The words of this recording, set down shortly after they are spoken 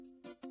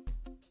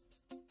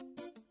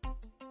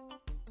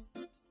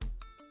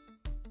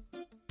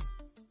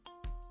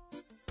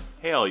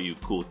Hey all you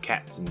cool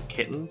cats and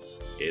kittens,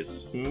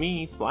 it's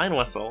me, Slime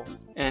Whistle.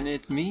 And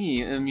it's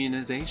me,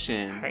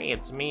 Immunization. Hey,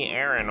 it's me,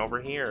 Aaron,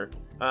 over here.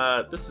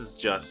 This is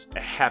just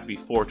a happy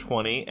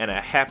 420 and a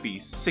happy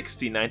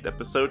 69th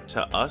episode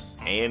to us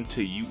and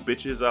to you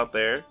bitches out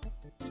there.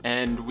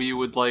 And we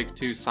would like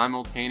to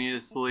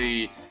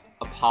simultaneously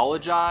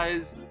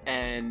apologize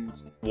and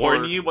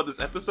warn you about this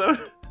episode?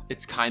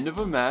 It's kind of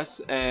a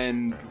mess,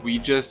 and we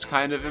just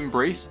kind of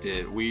embraced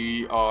it.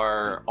 We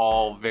are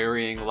all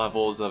varying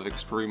levels of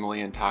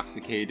extremely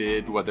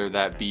intoxicated, whether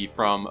that be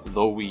from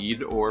the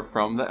weed or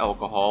from the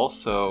alcohol,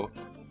 so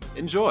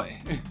enjoy.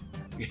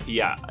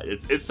 Yeah,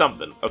 it's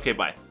something. Okay,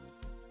 bye.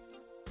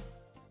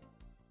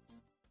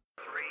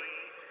 3,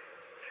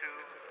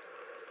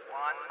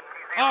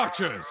 2, 1.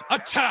 Archers,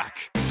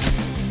 attack!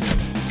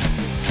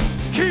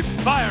 Keep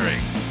firing!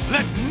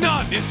 Let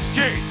none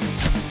escape!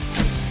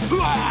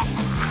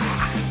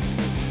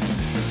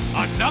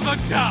 Another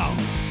down!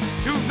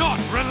 Do not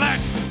relent!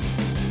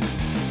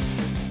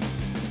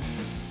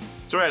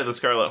 Straight out of the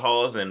Scarlet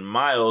Halls and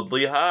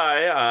mildly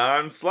high,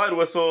 I'm Slide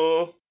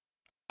Whistle.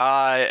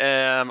 I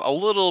am a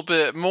little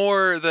bit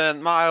more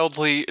than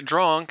mildly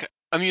drunk.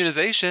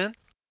 Immunization.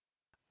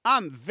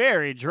 I'm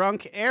very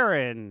drunk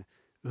Aaron,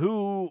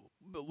 who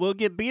will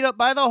get beat up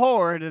by the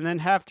Horde and then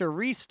have to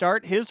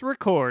restart his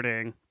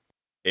recording.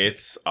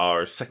 It's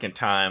our second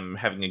time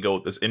having a go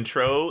with this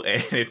intro,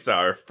 and it's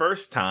our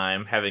first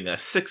time having a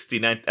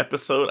 69th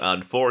episode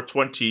on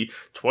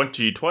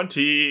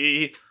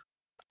 4/20/2020.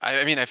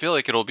 I mean, I feel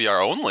like it'll be our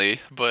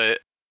only,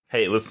 but...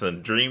 Hey,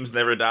 listen, dreams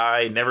never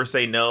die, never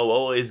say no,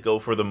 always go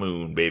for the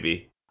moon,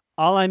 baby.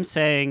 All I'm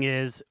saying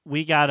is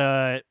we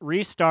gotta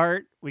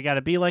restart, we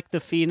gotta be like the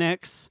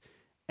Phoenix,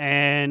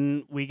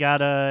 and we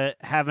gotta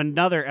have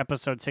another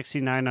episode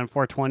 69 on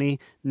 420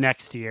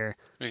 next year.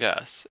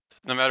 Yes.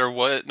 No matter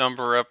what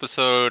number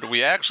episode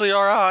we actually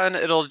are on,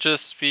 it'll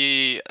just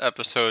be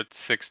episode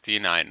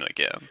 69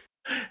 again.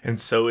 And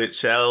so it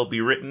shall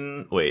be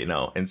written. Wait,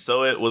 no. And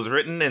so it was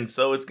written, and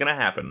so it's gonna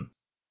happen.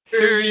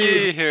 Hear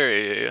ye, hear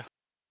ye.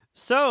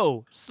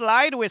 So,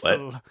 Slide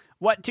Whistle,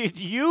 what did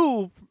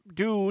you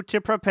do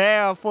to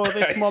prepare for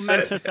this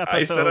momentous episode?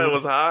 I said I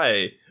was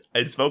high.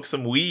 I'd smoked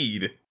some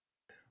weed.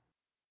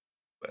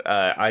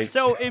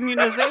 So,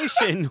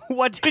 Immunization,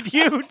 what did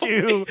you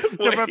do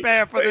to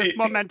prepare for this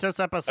momentous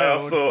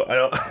episode?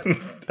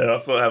 I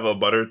also have a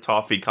butter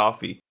toffee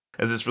coffee.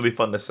 It's just really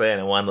fun to say,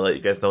 and I wanted to let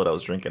you guys know what I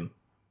was drinking.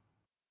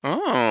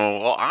 Oh,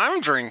 well, I'm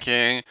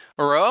drinking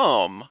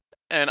rum.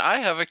 And I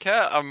have a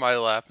cat on my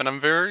lap, and I'm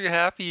very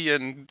happy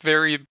and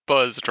very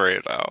buzzed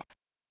right now.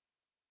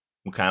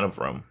 What kind of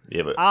rum?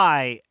 Yeah, but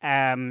I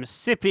am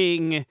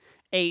sipping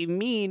a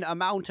mean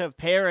amount of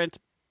Parrot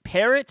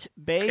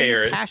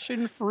Bay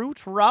passion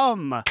fruit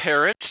rum.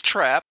 Parrot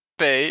Trap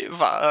Bay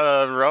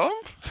rum?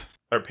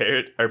 Our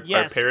parrot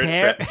Yes,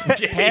 traps.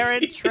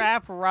 Parrot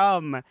Trap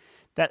rum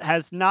that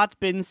has not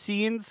been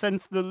seen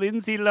since the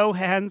Lindsay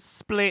Lohan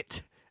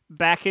split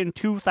back in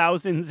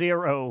 2000.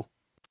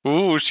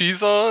 Ooh, she's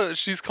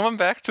coming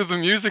back to the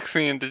music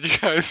scene. Did you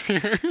guys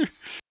hear?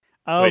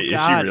 Oh, wait,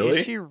 God,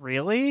 is she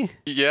really?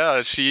 Yeah,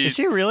 Is she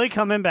really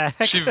coming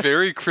back? She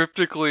very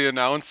cryptically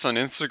announced on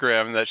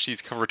Instagram that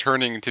she's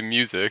returning to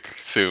music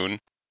soon.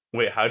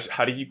 Wait, how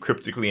do you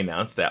cryptically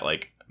announce that?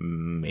 Like,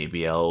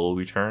 maybe I'll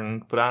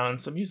return, put on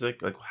some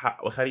music. Like,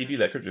 how do you do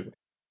that cryptically?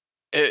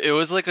 It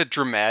was like a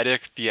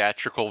dramatic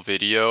theatrical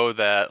video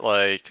that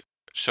like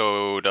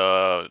showed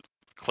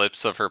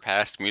clips of her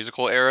past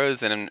musical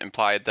eras and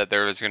implied that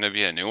there was going to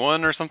be a new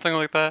one or something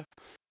like that.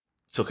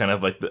 So kind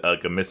of like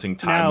a missing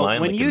timeline.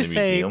 Now, when like you in the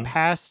say museum?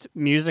 past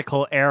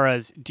musical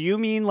eras, do you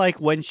mean like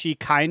when she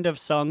kind of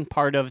sung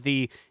part of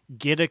the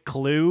Get a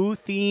Clue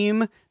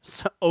theme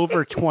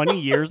over 20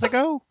 years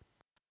ago?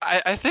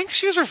 I think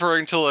she was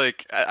referring to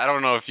like, I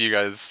don't know if you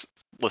guys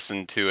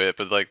listened to it,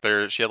 but like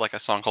she had like a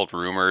song called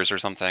Rumors or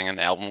something, an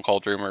album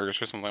called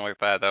Rumors or something like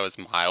that. That was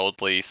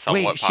mildly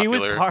somewhat Wait, she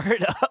popular. was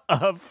part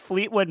of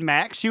Fleetwood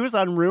Mac? She was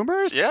on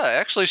Rumors? Yeah,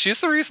 actually,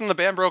 she's the reason the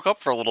band broke up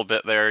for a little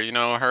bit there. You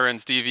know, her and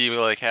Stevie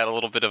like had a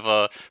little bit of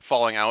a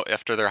falling out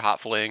after their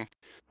hot fling.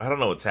 I don't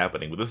know what's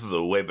happening, but this is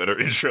a way better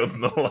intro than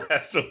the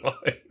last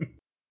one.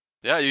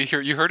 Yeah, you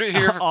heard it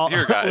here,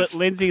 here, guys.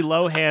 Lindsay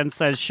Lohan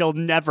says she'll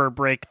never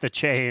break the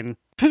chain.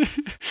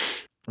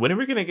 When are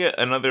we gonna get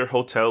another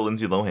Hotel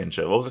Lindsay Lohan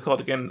show? What was it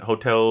called again?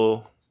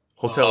 Hotel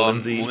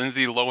Lindsay.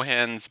 Lindsay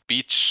Lohan's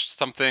beach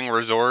something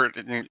resort.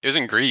 It was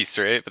in Greece,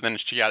 right? But then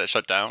she got it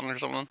shut down or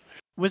something.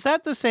 Was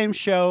that the same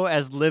show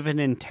as Living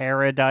in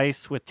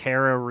Paradise with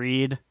Tara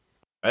Reid?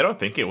 I don't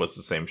think it was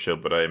the same show,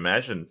 but I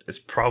imagine it's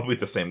probably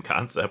the same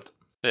concept.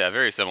 Yeah,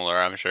 very similar,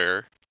 I'm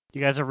sure.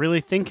 You guys are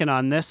really thinking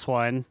on this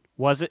one.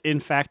 Was it, in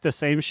fact, the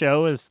same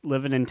show as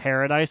Living in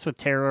Paradise with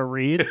Tara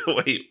Reid?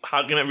 Wait,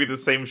 how can it be the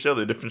same show?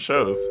 They're different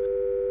shows.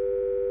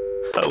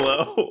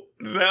 Hello?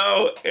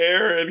 No,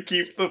 Aaron,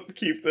 keep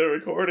the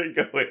recording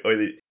going.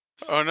 Wait.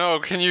 Oh no,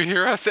 can you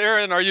hear us,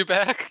 Aaron? Are you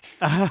back?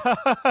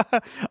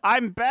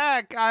 I'm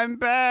back.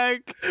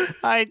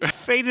 I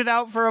faded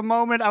out for a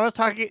moment. I was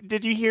talking.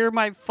 Did you hear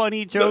my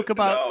funny joke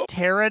about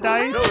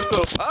Paradise?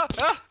 No,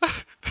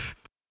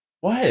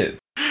 What?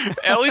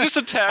 Allie just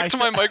attacked I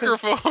my said-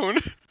 microphone.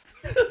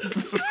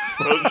 This is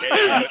so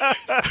chaotic.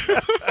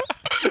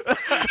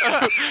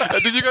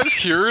 Did you guys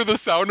hear the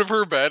sound of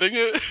her batting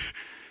it?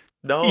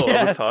 No, I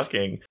Yes. was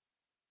talking.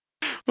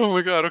 Oh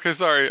my god, okay,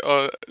 sorry.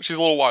 She's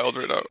a little wild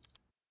right now.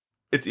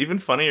 It's even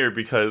funnier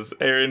because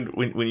Aaron,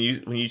 when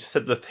you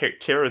said the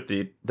terror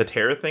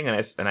thing, and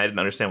I didn't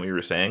understand what you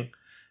were saying,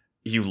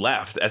 you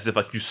left as if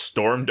like you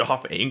stormed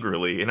off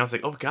angrily, and I was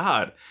like, oh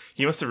god,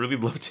 he must have really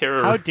loved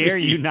Terror. How dare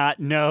you not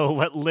know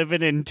what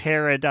living in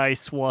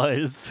Paradise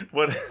was?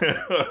 What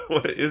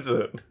what is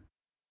it?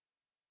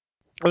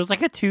 It was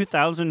like a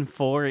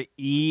 2004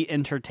 E!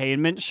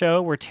 Entertainment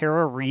show where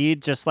Tara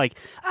Reid just like,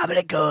 I'm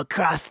gonna go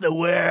across the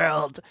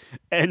world,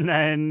 and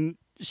then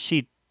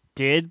she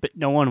did, but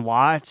no one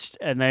watched,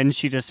 and then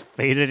she just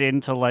faded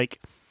into like,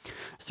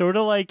 sort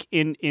of like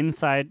in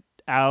Inside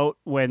Out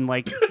when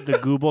like the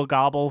Gooble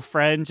Gobble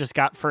friend just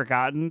got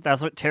forgotten.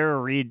 That's what Tara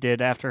Reid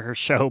did after her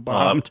show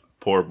bombed.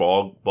 Poor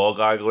ball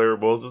goggler.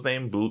 What was his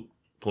name?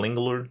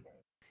 Blingler.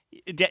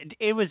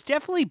 It was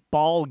definitely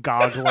Ball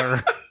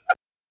Goggler.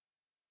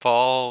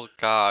 Ball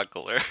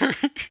goggler.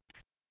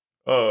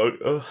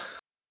 Oh,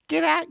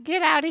 Get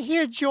out of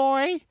here,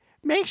 Joy.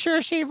 Make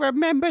sure she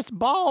remembers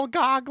Ball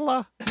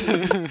Goggler.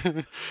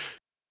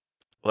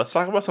 let's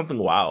talk about something.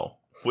 Wow,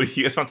 what do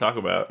you guys want to talk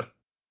about?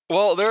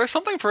 Well, there is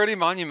something pretty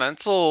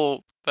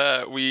monumental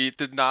that we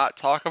did not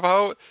talk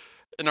about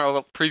in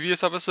our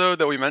previous episode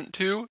that we meant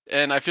to,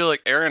 and I feel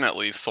like Aaron at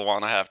least will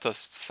want to have to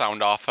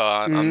sound off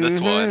on this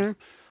one.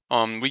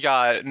 We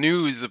got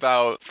news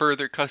about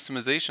further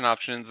customization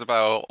options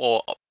about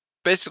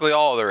basically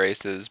all of the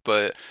races,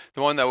 but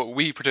the one that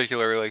we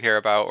particularly care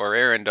about, or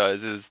Aaron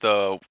does, is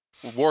the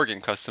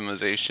Worgen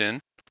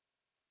customization.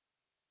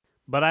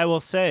 But I will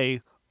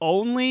say,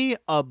 only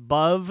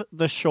above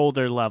the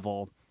shoulder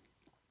level.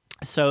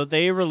 So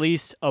they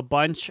released a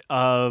bunch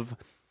of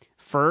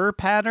fur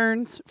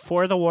patterns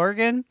for the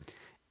Worgen,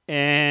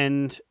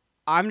 and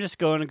I'm just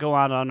going to go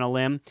out on a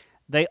limb.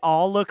 They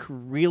all look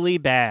really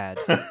bad.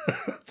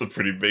 It's a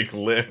pretty big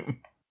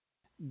limb.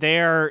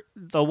 The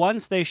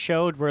ones they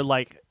showed were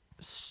like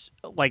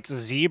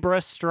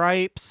zebra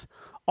stripes.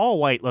 All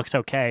white looks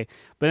okay,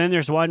 but then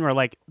there's one where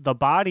like the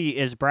body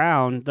is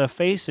brown, the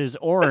face is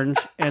orange,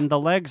 and the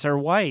legs are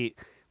white.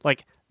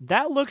 Like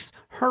that looks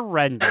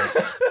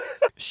horrendous.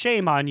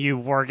 Shame on you,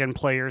 Worgen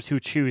players who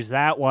choose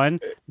that one.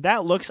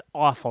 That looks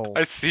awful.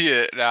 I see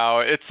it now.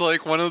 It's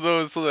like one of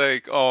those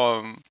like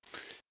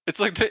it's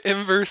like the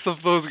inverse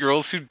of those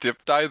girls who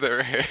dip dye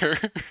their hair.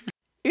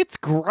 It's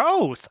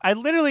gross. I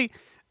literally,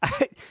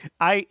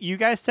 you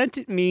guys sent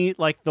it me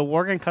like the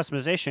Worgen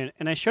customization,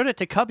 and I showed it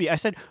to Cubby. I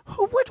said,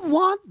 "Who would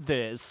want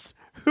this?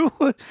 Who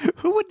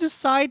would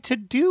decide to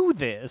do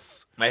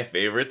this?" My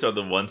favorites are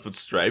the ones with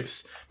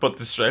stripes, but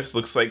the stripes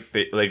looks like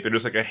they're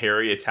just like a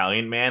hairy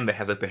Italian man that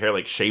has like the hair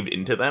like shaved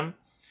into them.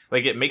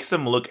 Like it makes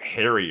them look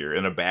hairier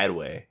in a bad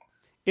way.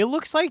 It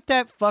looks like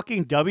that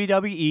fucking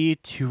WWE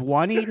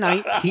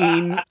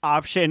 2019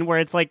 option where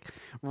it's like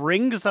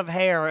rings of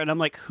hair, and I'm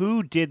like,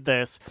 who did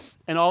this?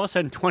 And all of a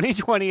sudden,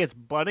 2020, it's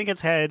butting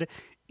its head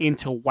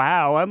into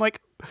WoW. I'm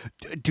like,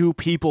 do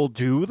people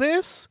do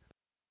this?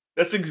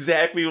 That's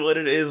exactly what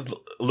it is.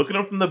 Look at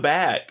them from the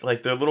back.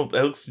 Like they're little.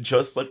 It looks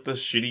just like the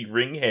shitty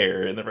ring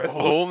hair and the rest.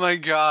 Oh my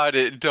god,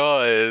 it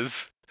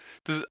does.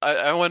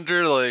 I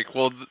wonder, like,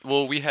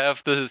 will we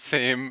have the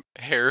same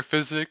hair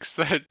physics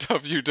that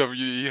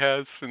WWE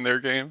has in their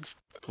games?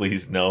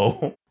 Please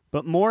no.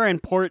 But more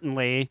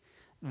importantly,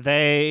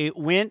 they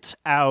went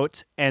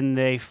out and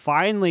they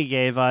finally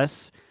gave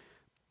us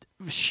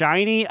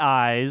shiny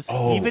eyes,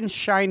 even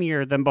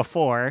shinier than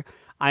before.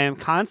 I am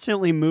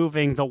constantly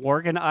moving the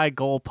Worgen eye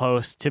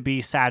goalpost to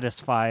be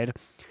satisfied.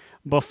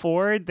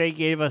 Before, they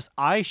gave us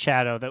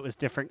eyeshadow that was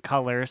different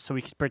colors so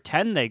we could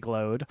pretend they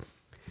glowed.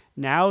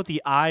 Now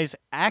the eyes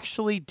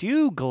actually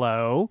do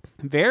glow,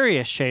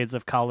 various shades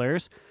of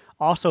colors.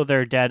 Also,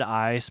 they're dead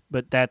eyes,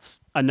 but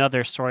that's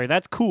another story.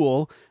 That's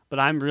cool, but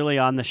I'm really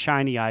on the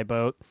shiny eye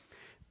boat.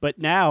 But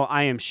now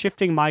I am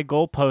shifting my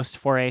goalpost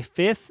for a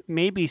 5th,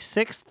 maybe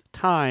 6th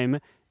time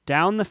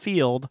down the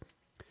field.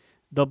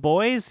 The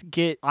boys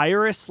get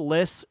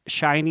iris-less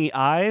shiny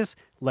eyes.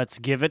 Let's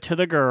give it to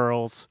the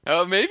girls.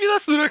 Maybe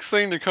that's the next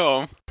thing to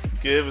come.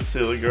 Give it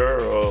to the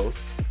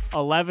girls.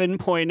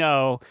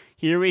 11.0.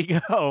 Here we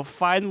go.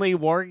 Finally,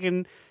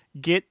 Worgen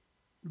get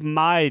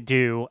my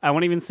due. I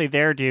won't even say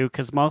their due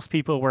because most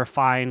people were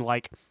fine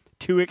like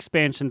 2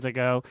 expansions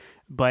ago,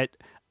 but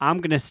I'm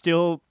going to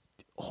still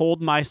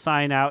hold my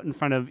sign out in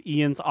front of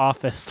Ian's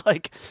office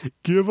like,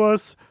 give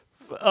us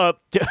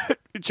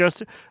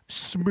just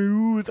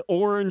smooth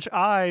orange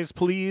eyes,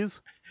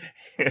 please.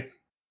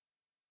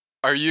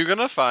 Are you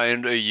gonna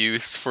find a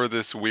use for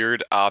this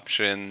weird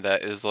option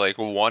that is like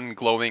one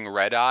glowing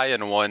red eye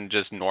and one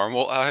just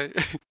normal eye?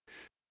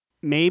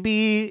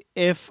 Maybe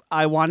if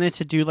I wanted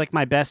to do like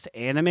my best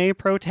anime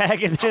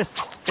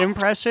protagonist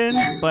impression,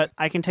 but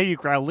I can tell you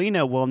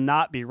Growlina will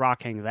not be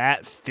rocking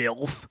that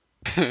filth.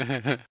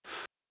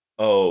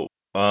 What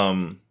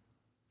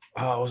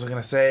was I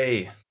gonna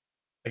say?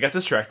 I got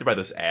distracted by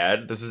this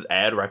ad. There's this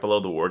ad right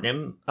below the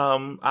Worgen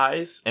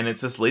eyes, and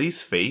it's this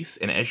lady's face,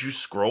 and as you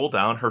scroll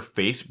down, her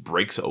face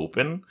breaks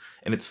open,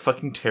 and it's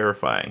fucking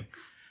terrifying.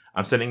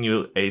 I'm sending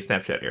you a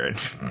Snapchat, Aaron.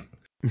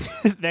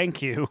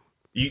 Thank you.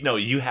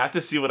 You have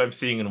to see what I'm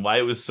seeing and why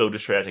it was so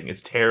distracting.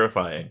 It's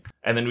terrifying.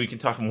 And then we can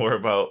talk more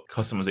about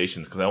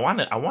customizations, because I want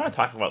to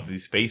talk about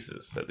these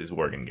faces that these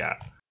Worgen got.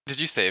 Did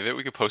you save it?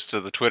 We could post it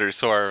to the Twitter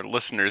so our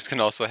listeners can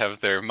also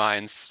have their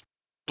minds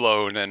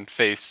blown and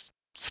face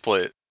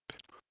split.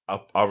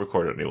 I'll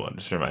record a new one.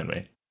 Just remind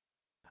me.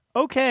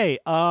 Okay,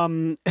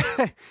 I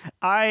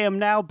am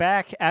now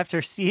back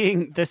after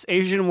seeing this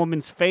Asian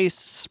woman's face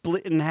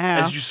split in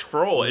half. As you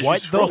scroll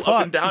What the up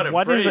fuck? and down, it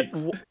What is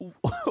breaks. it?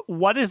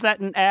 What is that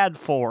an ad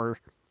for?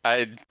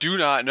 I do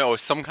not know.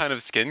 Some kind of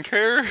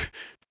skincare?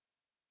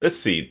 Let's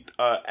see.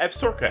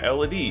 Absorca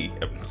LD.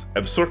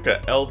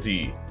 Absorca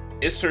LD.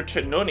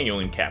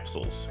 Isertinonium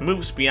capsules.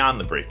 Moves beyond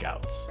the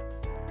breakouts.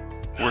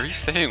 Were you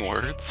saying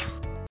words?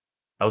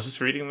 I was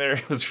just reading their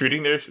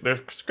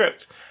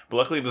script. But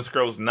luckily this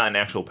girl's not an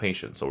actual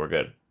patient, so we're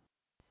good.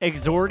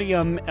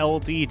 Exordium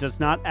LD does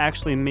not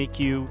actually make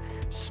you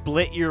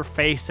split your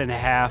face in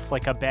half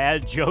like a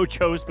bad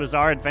JoJo's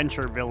Bizarre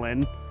Adventure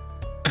villain.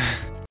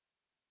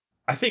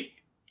 I think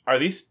are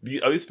these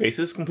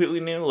faces completely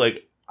new?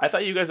 Like, I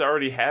thought you guys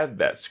already had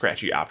that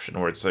scratchy option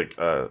where it's like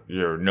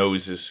your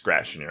nose is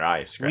scratched and your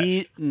eye is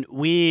scratched.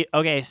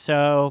 Okay,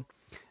 so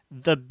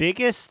the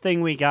biggest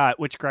thing we got,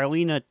 which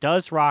Garlina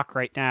does rock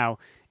right now,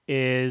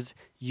 is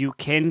you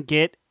can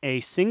get a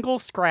single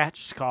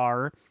scratch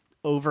scar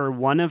over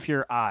one of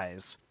your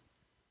eyes.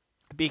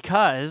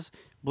 Because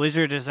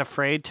Blizzard is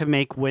afraid to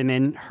make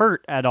women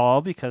hurt at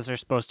all because they're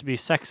supposed to be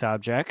sex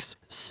objects.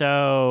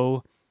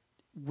 So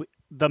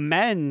the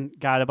men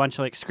got a bunch of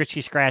like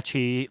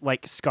scratchy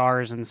like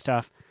scars and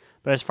stuff.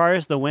 But as far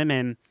as the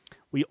women,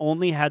 we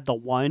only had the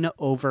one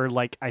over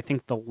like I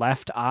think the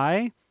left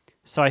eye.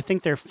 So I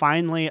think they're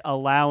finally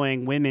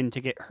allowing women to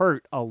get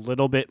hurt a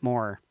little bit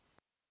more.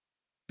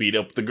 Beat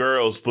up the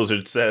girls,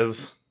 Blizzard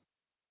says.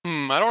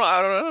 I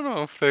don't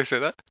know if they say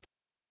that.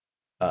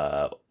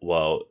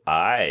 Well,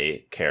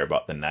 I care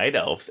about the Night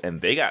Elves,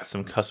 and they got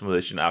some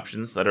customization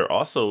options that are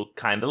also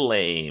kind of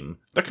lame.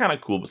 They're kind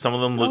of cool, but some of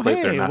them look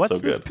like they're not what's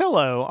so this good.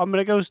 pillow? I'm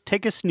gonna go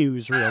take a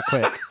snooze real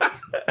quick.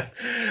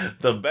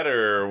 The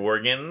better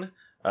Worgen.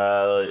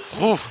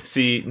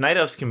 See, Night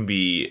Elves can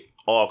be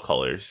all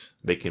colors.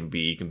 They can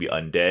be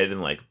undead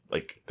and like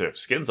their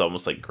skin's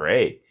almost like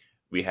gray.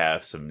 We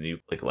have some new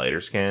like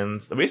lighter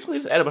skins. They basically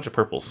just add a bunch of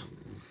purples.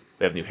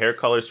 They have new hair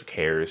colors for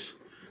cares.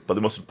 But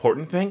the most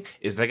important thing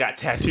is they got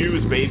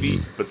tattoos,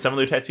 baby. But some of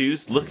their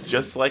tattoos look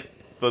just like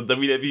the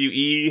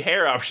WWE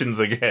hair options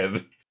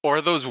again.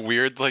 Or those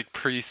weird like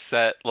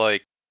preset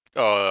like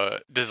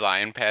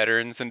design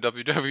patterns in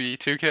WWE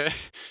 2K.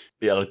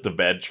 Yeah, like the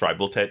bad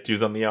tribal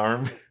tattoos on the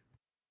arm.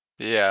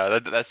 Yeah,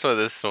 that's what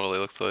this totally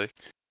looks like.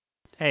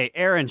 Hey,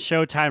 Aaron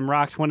Showtime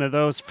rocked one of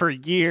those for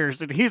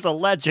years, and he's a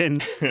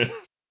legend.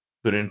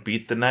 Couldn't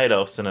beat the Night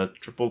Elves in a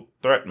triple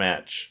threat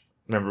match.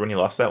 Remember when he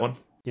lost that one?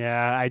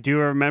 Yeah, I do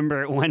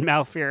remember when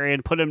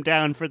Malfurion put him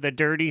down for the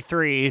Dirty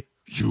Three.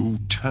 You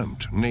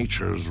tempt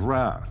nature's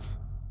wrath.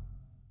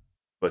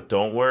 But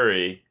don't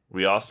worry,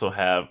 we also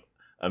have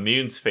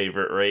Immune's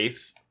favorite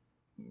race,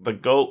 the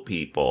goat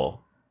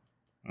people.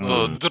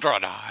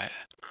 Draenei.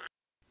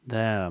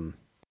 Them.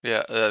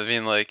 Yeah, I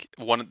mean like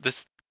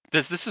this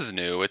is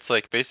new. It's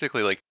like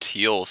basically like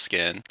teal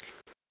skin,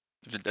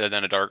 and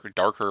then a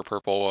darker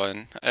purple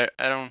one. I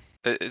don't.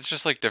 It's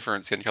just like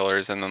different skin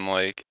colors, and then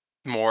like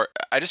more.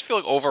 I just feel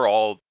like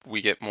overall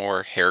we get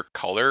more hair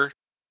color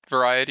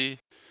variety,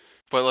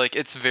 but like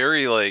it's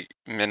very like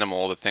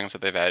minimal the things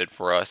that they've added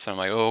for us. And I'm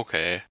like, oh,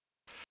 okay.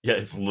 Yeah,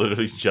 it's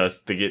literally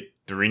just they get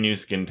 3 new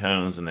skin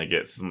tones and they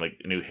get some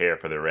like new hair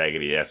for their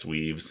raggedy ass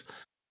weaves.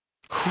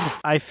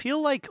 I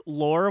feel like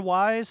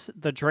lore-wise,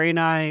 the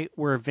Draenei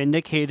were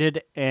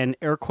vindicated and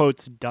air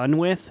quotes done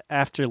with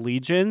after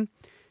Legion,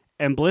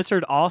 and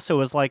Blizzard also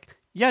was like,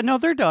 yeah, no,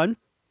 they're done.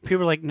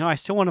 People are like, no, I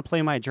still want to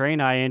play my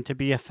Draenei into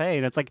BFA,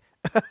 and it's like,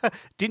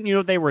 didn't you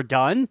know they were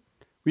done?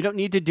 We don't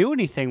need to do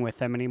anything with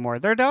them anymore.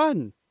 They're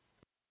done.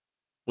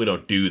 We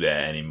don't do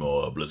that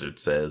anymore, Blizzard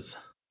says.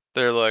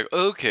 They're like,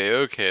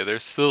 okay,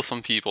 there's still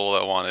some people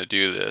that want to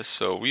do this,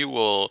 so we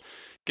will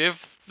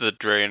give the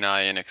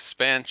Draenei an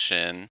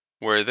expansion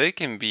where they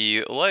can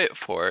be light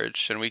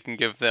forged and we can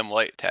give them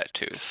light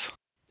tattoos.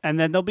 And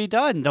then they'll be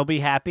done. They'll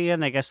be happy,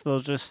 and I guess they'll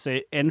just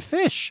sit and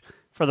fish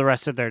for the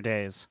rest of their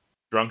days.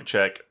 Drunk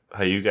check.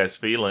 How you guys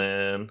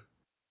feeling?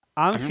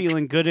 I'm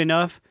feeling good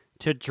enough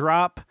to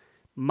drop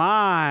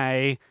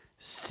my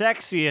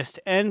sexiest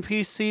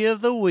NPC of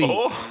the week.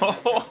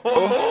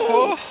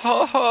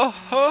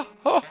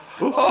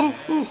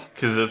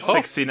 Because it's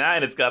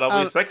 69, it's gotta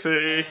be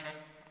sexy.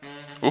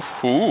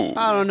 Ooh.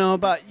 I don't know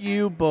about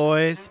you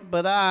boys,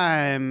 but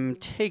I'm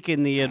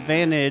taking the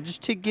advantage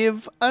to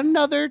give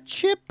another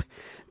chip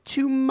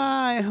to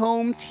my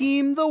home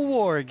team, the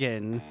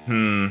Worgen.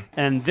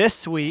 And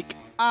this week,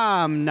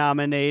 I'm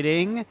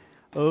nominating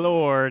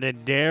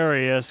Lord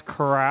Darius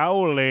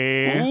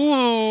Crowley.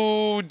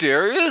 Ooh,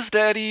 Darius,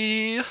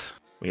 Daddy.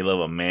 We love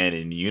a man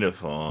in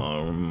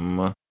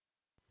uniform.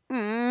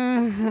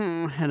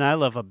 And I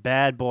love a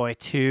bad boy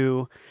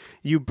too.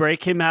 You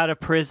break him out of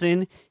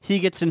prison, he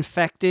gets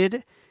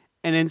infected,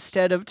 and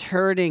instead of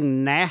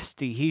turning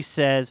nasty, he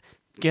says,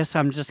 "Guess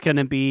I'm just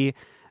gonna be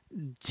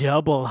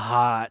double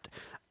hot."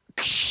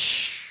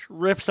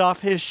 Rips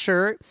off his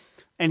shirt,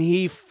 and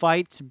he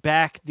fights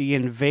back the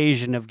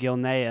invasion of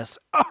Gilneas.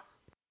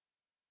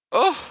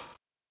 Oh,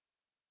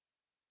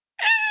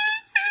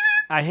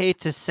 I hate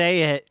to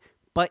say it,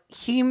 but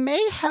he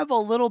may have a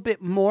little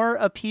bit more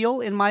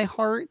appeal in my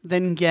heart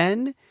than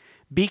Gen,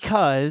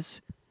 because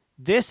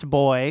this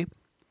boy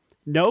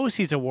knows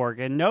he's a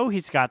Worgen, knows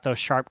he's got those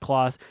sharp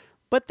claws,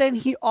 but then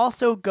he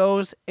also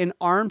goes and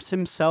arms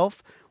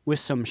himself with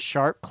some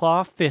sharp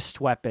claw fist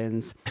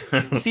weapons.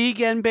 See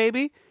again,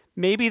 baby?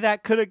 Maybe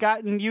that could have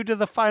gotten you to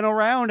the final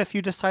round if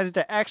you decided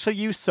to actually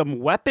use some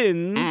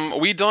weapons.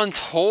 we done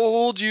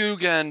told you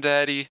again,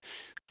 Daddy.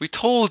 We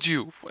told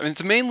you. And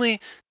it's mainly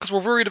because we're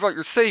worried about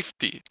your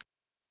safety.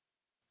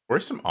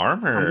 Where's some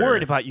armor? I'm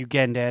worried about you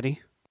again,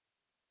 Daddy.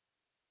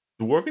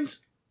 The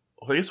Worgens.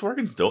 I guess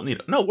Worgens don't need.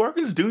 No,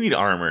 Worgens do need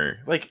armor.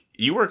 Like,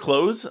 you wear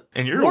clothes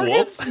and you're a wolf.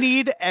 Worgens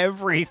need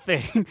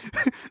everything.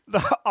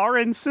 Our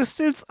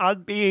insistence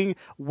on being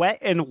wet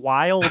and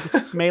wild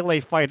melee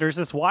fighters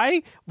is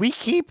why we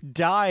keep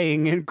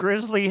dying in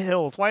Grizzly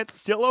Hills. Why it's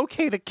still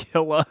okay to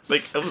kill us.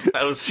 Like,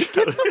 I was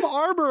Get some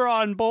armor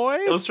on,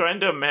 boys. I was trying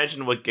to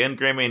imagine what Gen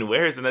Greymane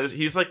wears, and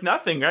he's like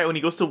nothing, right? When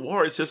he goes to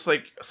war, it's just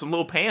like some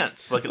little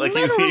pants, like he's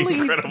the Literally,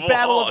 Incredible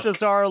Battle Hulk. of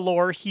Dazar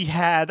lore, he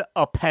had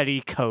a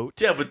petticoat.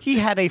 Yeah, but He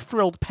had a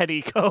frilled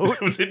petticoat.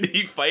 didn't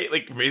he fight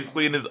like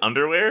basically in his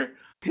underwear?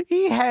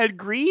 He had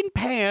green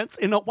pants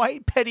and a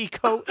white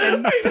petticoat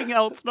and nothing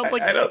else. And I'm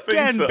like, I don't think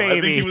again, so. baby.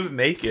 I think he was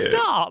naked.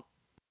 Stop.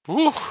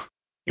 Ooh.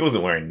 He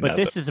wasn't wearing But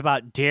nothing. this is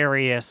about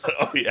Darius.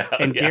 Oh yeah,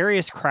 And yeah.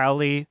 Darius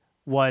Crowley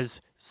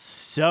was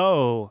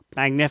so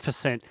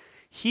magnificent.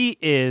 He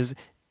is,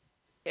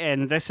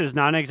 and this is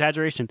not an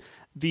exaggeration,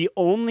 the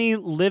only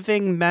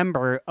living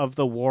member of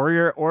the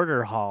Warrior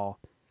Order Hall.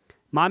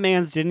 My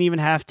mans didn't even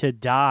have to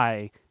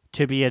die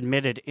to be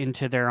admitted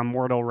into their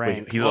immortal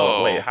ranks.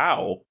 Wait,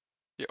 how?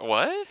 Yeah,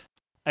 what?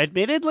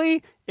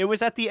 Admittedly, it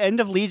was at the end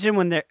of Legion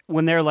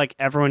when they're like,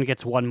 everyone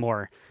gets one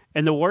more.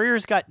 And the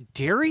Warriors got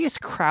Darius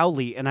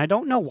Crowley, and I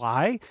don't know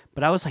why,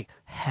 but I was like,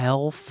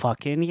 hell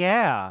fucking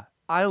yeah.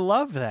 I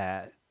love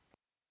that.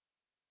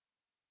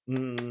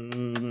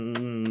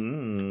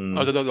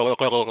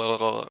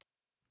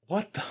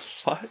 What the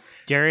fuck?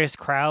 Darius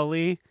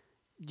Crowley,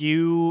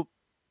 you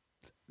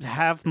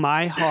have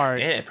my heart,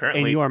 Yeah, and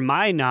apparently. you are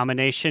my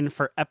nomination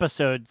for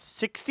episode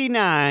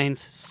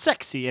 69's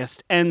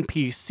sexiest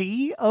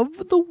NPC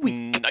of the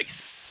week.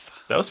 Nice.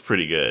 That was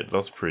pretty good.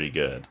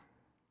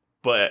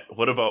 But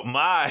what about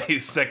my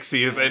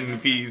sexiest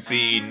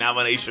NPC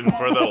nomination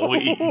for the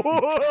week?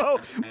 Whoa,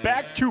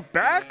 back to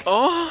back?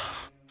 Oh.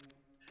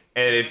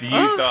 And if you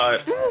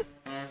thought,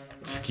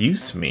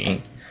 excuse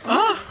me,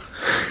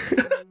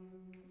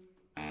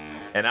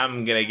 and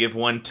I'm gonna give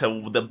one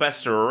to the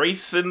best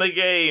race in the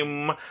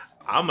game,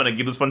 I'm gonna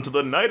give this one to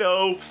the Night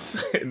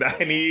Elves, and I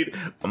need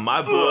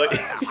my boy.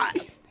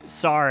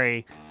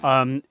 Sorry.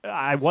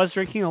 I was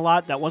drinking a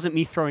lot. That wasn't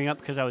me throwing up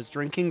because I was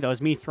drinking. That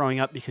was me throwing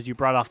up because you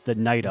brought off the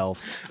Night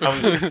Elves.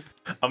 I'm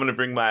gonna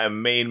bring my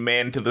main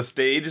man to the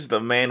stage, the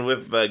man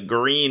with the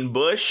green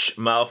bush,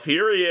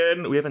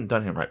 Malfurion. We haven't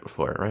done him right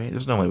before, right?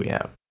 There's no way we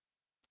have.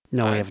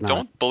 No, we I have not.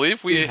 don't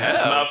believe we have.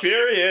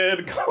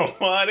 Malfurion, come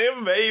on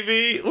in,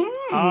 baby. Ooh.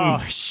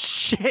 Oh,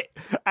 shit.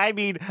 I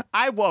mean,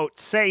 I won't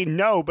say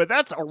no, but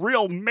that's a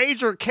real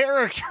major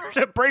character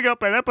to bring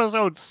up in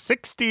episode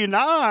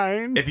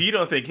 69. If you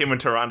don't think him and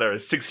Tyrande are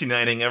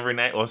 69ing every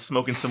night while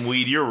smoking some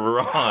weed, you're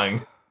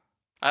wrong.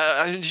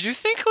 Do you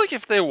think, like,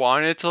 if they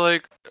wanted to,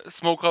 like,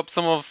 smoke up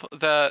some of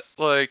that,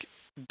 like,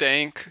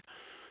 dank,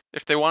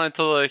 if they wanted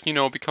to, like, you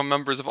know, become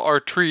members of our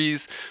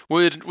trees,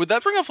 would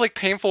that bring up, like,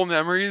 painful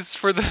memories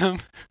for them?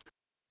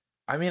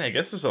 I mean, I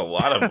guess there's a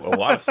lot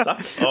of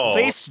stuff. Oh,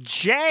 This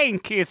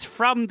jank is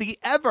from the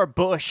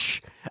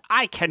Everbush.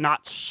 I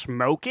cannot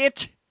smoke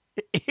it.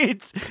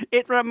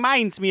 It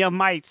reminds me of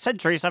my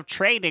centuries of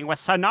training with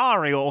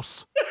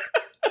scenarios.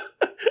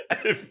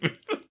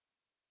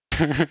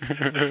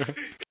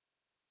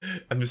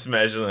 I'm just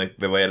imagining like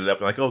they light it up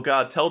and like, oh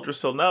god, tell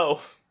Driscoll no.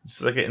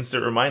 Just like an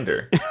instant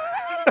reminder.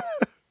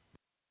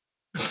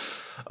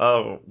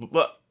 Oh,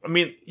 well, I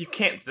mean, you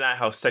can't deny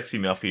how sexy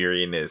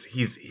Malfurion is.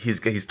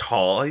 He's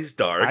tall, he's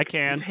dark, I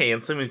can. he's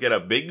handsome, he's got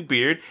a big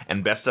beard,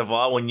 and best of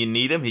all, when you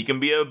need him, he can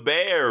be a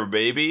bear,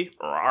 baby.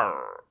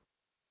 Rawr.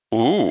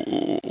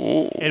 Ooh.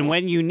 And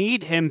when you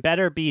need him,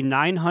 better be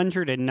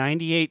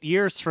 998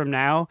 years from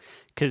now,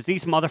 because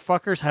these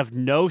motherfuckers have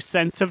no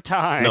sense of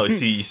time. No, you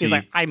see, He's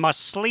like, I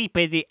must sleep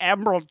in the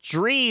Emerald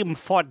Dream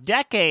for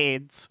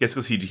decades. Yes,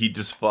 because he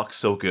just fucks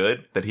so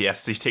good that he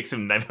takes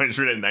him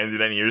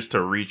 999 years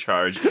to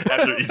recharge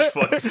after each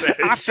fuck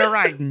session. After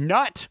I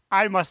nut,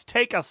 I must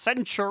take a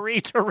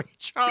century to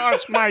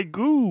recharge my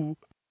goo.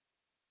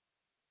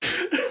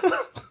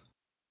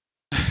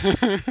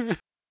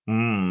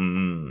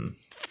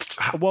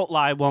 Won't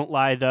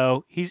lie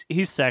though.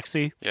 He's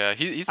sexy. Yeah,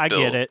 he's I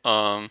built. get it.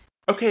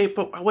 Okay,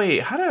 but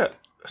wait,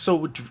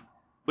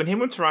 when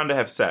him and Tyrande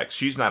have sex,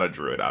 she's not a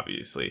druid,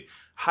 obviously.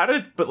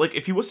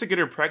 If he was to get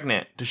her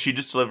pregnant, does she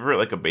just deliver it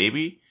like a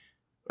baby?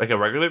 Like a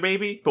regular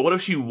baby? But what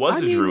if she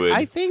was a druid?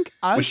 I think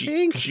could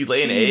she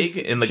lay an egg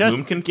in like just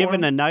Moonkin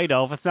given form? a night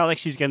elf. It's not like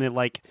she's gonna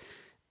like.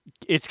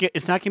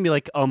 It's not gonna be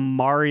like a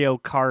Mario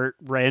Kart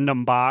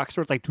random box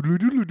where it's like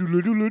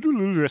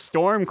a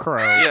storm crow.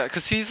 Yeah,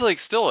 because he's like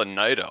still a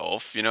night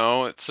elf, you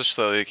know. It's just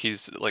like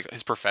he's like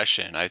his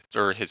profession,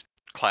 or his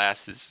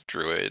class is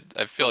druid.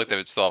 I feel like they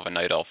would still have a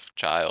night elf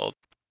child.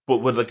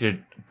 But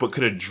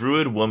could a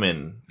druid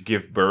woman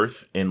give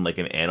birth in like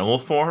an animal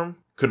form?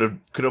 Could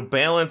a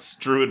balanced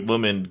druid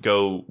woman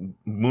go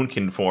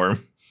Moonkin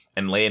form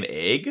and lay an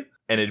egg,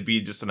 and it'd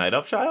be just a night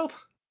elf child?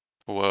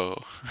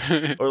 Whoa.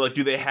 Or like,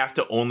 do they have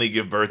to only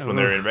give birth when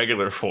they're in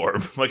regular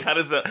form? Like, how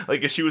does that?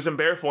 Like, if she was in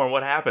bear form,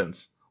 what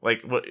happens?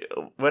 Like,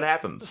 what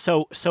happens?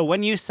 So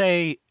when you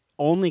say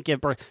only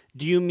give birth,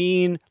 do you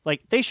mean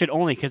like they should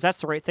only, because that's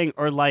the right thing,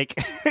 or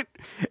like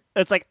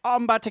it's like, oh,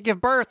 I'm about to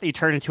give birth, you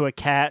turn into a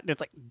cat, and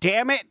it's like,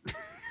 damn it,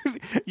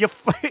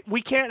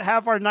 we can't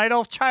have our night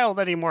elf child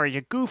anymore.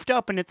 You goofed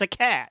up, and it's a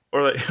cat.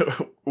 Or like,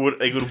 would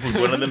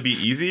one of them be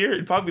easier?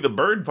 It'd probably be the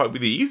bird, probably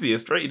be the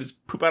easiest, right? You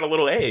just poop out a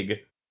little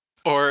egg.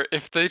 Or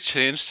if they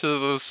change to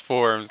those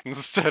forms,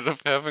 instead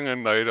of having a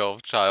night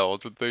elf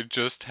child, would they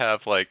just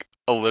have like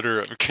a litter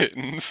of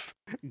kittens?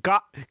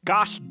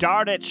 Gosh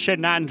darn it,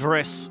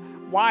 Shenandris.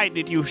 Why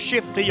did you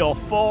shift to your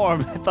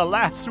form at the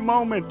last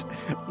moment?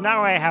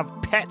 Now I have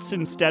pets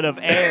instead of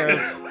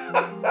heirs.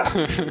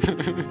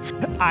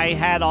 I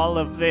had all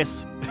of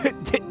this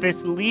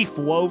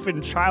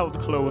leaf-woven child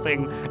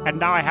clothing, and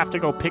now I have to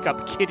go pick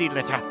up kitty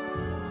litter.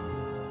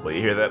 Well,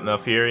 you hear that,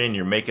 Malfurion?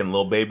 You're making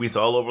little babies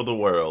all over the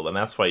world, and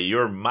that's why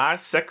you're my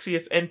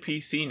sexiest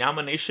NPC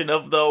nomination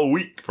of the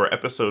week for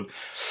episode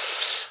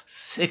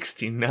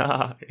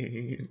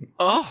 69.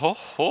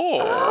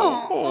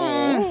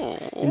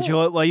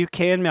 Enjoy it while you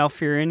can,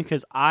 Malfurion,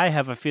 because I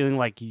have a feeling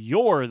like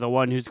you're the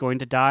one who's going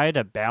to die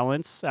to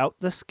balance out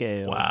the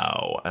scales.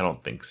 Wow, I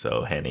don't think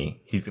so, Henny.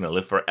 He's gonna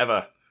live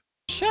forever.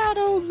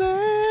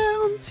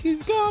 Shadowlands,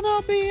 he's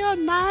gonna be a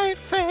night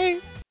fae.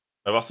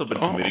 I've also been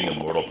committing a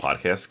mortal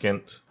podcast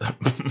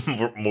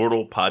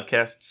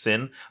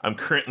sin. I'm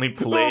currently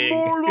playing The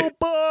mortal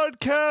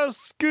podcast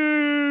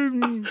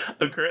skin.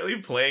 I'm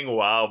currently playing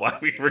WoW while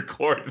we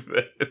record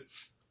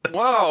this.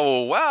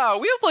 Wow.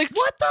 We have like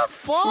What the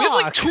fuck? We have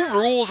like 2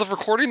 rules of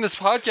recording this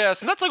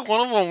podcast, and that's like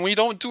one of them. We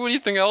don't do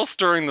anything else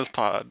during this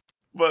pod.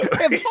 But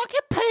Hey, fucking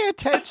pay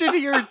attention to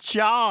your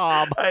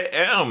job. I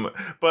am.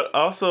 But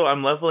also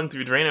I'm leveling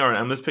through Draenor and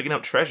I'm just picking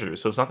up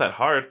treasures, so it's not that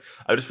hard.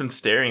 I've just been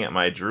staring at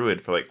my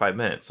druid for like 5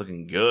 minutes,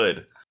 looking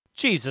good.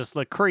 Jesus,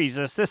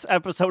 Lucrezus, this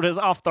episode is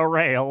off the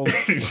rails.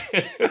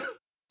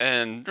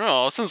 And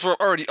since we're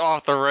already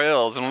off the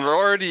rails and we're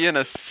already in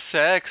a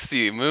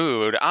sexy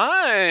mood,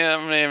 I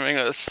am naming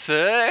a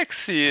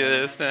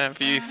sexiest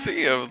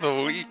NPC of the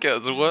week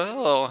as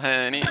well,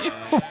 honey.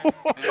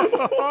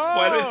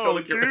 Why did it sound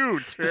like you're,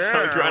 dude, it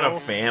sound like you're on a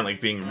fan,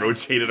 like being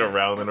rotated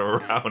around and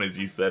around as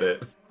you said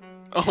it?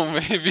 Oh,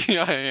 maybe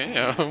I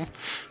am.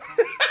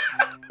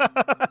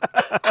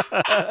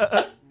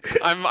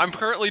 I'm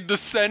currently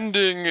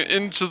descending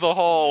into the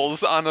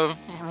halls on a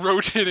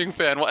rotating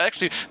fan. Well,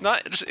 actually,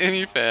 not just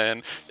any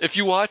fan. If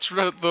you watch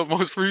the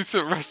most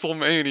recent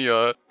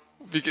WrestleMania,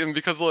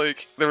 because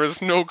like there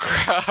was no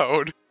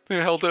crowd, they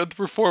held it at the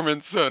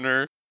Performance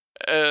Center,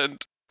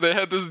 and they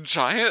had this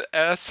giant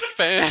ass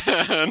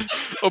fan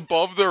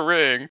above the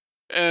ring.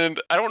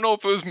 And I don't know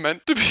if it was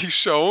meant to be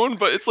shown,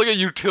 but it's like a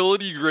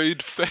utility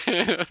grade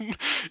fan. And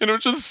it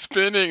was just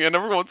spinning, and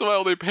every once in a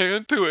while they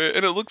pan to it,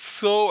 and it looks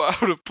so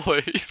out of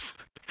place.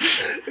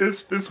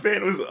 This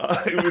fan was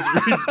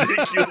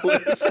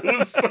ridiculous. It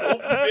was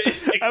so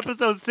big.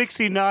 Episode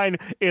 69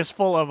 is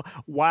full of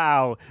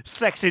wow,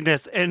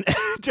 sexiness, and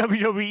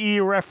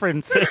WWE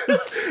references.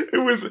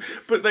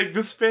 But like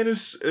this fan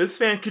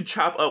could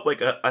chop up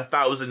like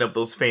 1,000 of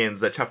those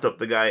fans that chopped up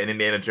the guy in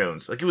Indiana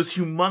Jones. Like it was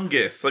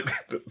humongous. Like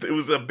it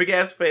was a big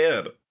ass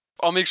fan.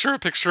 I'll make sure a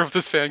picture of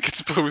this fan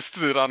gets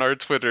posted on our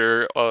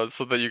Twitter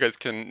so that you guys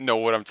can know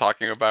what I'm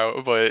talking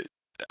about. But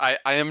I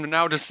am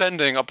now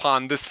descending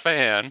upon this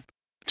fan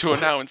to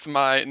announce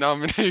my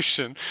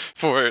nomination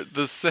for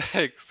the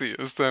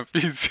sexiest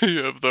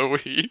NPC of the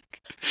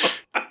week.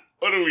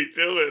 What are we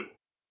doing?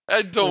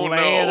 I don't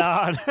Lay it know.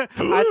 on.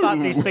 I thought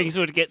these things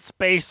would get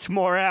spaced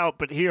more out,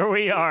 but here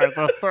we are,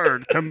 the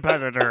third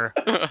competitor.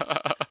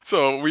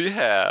 So we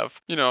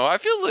have, I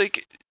feel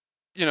like,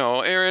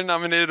 Aaron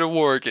nominated a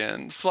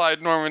Worgen,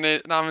 Slide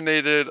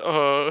nominated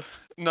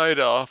Night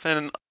Elf,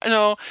 and,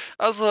 I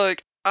was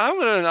like, I'm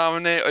going to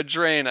nominate a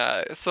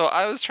Draenei. So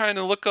I was trying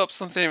to look up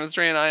some famous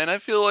Draenei, and I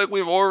feel like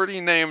we've already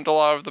named a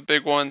lot of the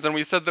big ones, and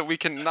we said that we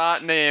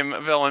cannot name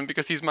Velen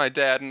because he's my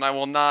dad, and I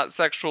will not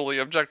sexually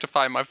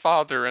objectify my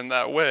father in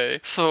that way.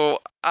 So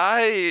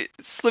I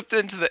slipped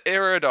into the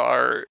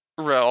Eridar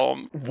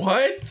realm.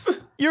 What?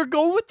 You're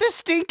going with the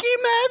Stinky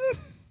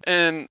Men?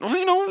 And,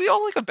 we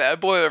all like a bad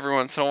boy every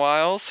once in a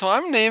while, so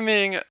I'm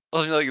naming,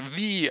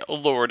 the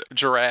Lord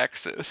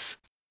Jaraxxus.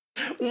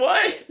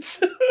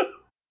 What?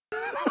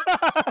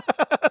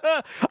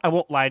 I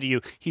won't lie to you.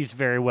 He's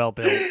very well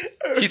built.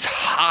 He's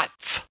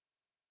hot.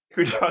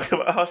 Can we talk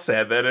about how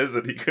sad that is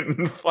that he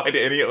couldn't find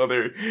any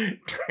other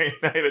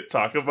Draenei to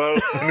talk about?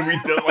 And we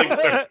done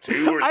like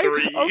 2 or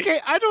 3.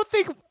 I don't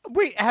think...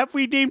 Wait, have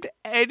we named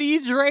any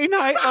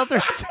Draenei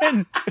other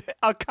than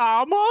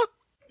Akama?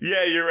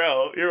 Yeah,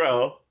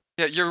 Yrel.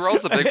 Yeah,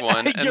 Yrel's the big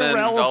one, and then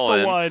Yrel's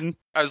Velen. the one.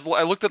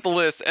 I looked at the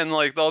list, and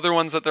the other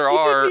ones that there You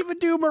are. didn't even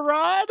do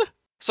Murad?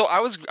 So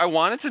I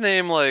wanted to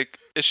name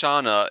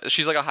Ishana.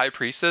 She's like a high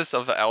priestess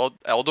of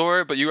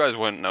Eldor, but you guys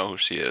wouldn't know who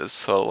she is.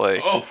 So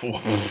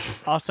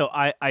Oh. Also,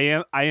 I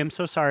am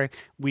so sorry.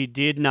 We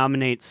did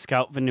nominate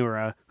Scout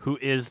Venura, who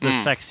is the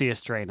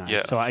sexiest Draenei.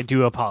 Yes. So I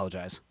do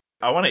apologize.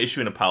 I want to issue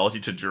an apology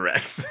to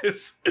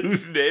Jaraxxus,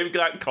 whose name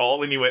got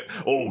called, and he went,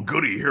 "Oh,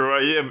 goody, here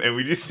I am," and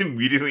we just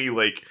immediately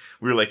we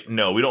were like,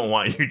 "No, we don't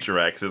want you,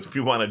 Jaraxxus.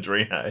 We want a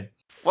Draenei."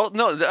 Well,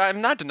 no,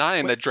 I'm not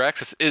denying that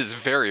Jaraxxus is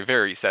very,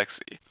 very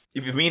sexy.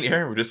 If me and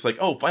Aaron were just like,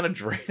 "Oh, find a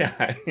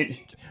Draenei,"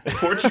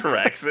 poor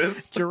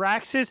Jaraxxus.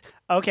 Jaraxxus,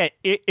 okay,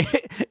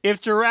 if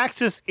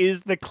Jaraxxus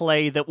is the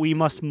clay that we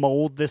must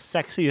mold the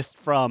sexiest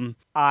from,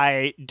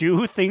 I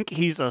do think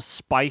he's a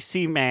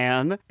spicy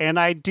man, and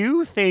I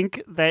do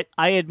think that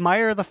I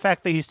admire the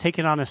fact that he's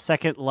taken on a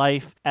second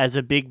life as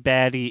a big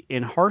baddie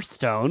in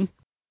Hearthstone.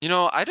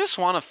 I just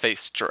want to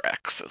face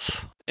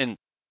Jaraxxus in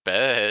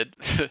bed.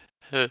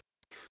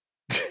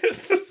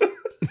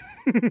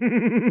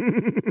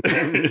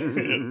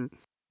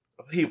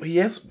 he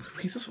has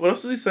what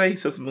else does he say? He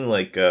says something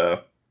like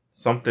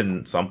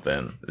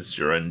something is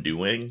your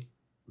undoing.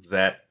 Is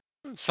that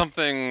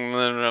something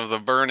of the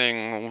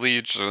Burning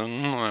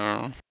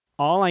Legion?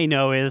 All I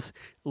know is,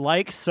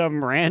 like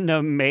some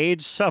random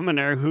mage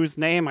summoner whose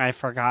name I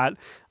forgot,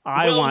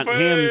 I want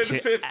him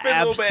to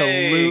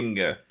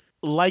absolutely,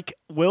 like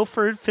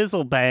Wilford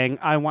Fizzlebang,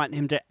 I want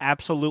him to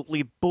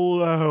absolutely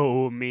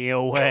blow me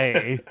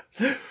away.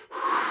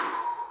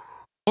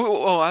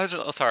 Oh, I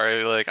was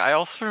sorry. I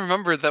also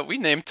remembered that we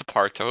named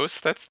Tepartos.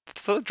 That's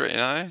a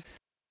Draenei.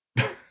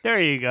 There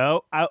you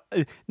go.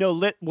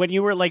 When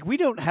you were like, we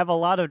don't have a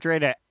lot of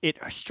Draenei, it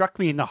struck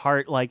me in the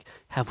heart,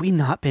 have we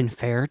not been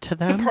fair to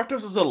them?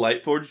 Tepartos is a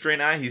Lightforged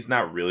Draenei. He's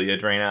not really a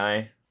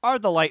Draenei. Are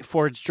the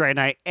Lightforged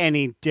Draenei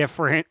any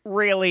different?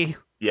 Really?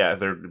 Yeah,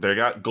 they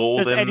got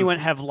golden. Does anyone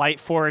have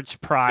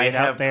Lightforged pride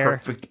out there? They have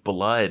perfect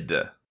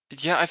blood.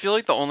 Yeah, I feel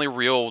like the only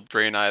real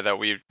Draenei that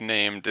we've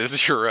named is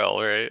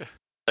Yrel, right?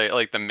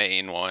 Like the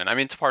main one. I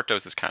mean,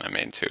 Tepartos is kind of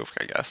main too,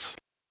 I guess.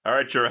 All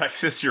right,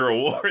 Jaraxxus, your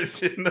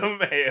award's in the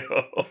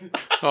mail.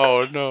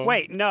 Oh, no.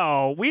 Wait,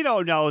 no, we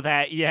don't know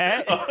that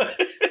yet.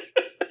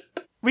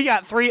 We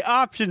got 3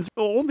 options.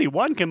 Only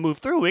one can move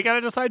through. We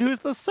gotta decide who's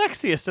the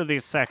sexiest of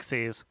these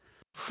sexies.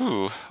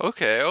 Whew,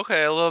 okay.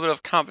 A little bit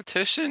of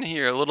competition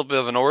here. A little bit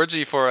of an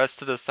orgy for us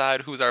to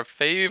decide who's our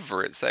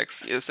favorite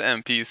sexiest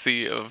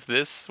NPC of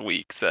this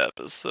week's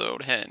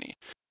episode, Henny.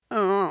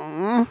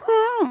 Are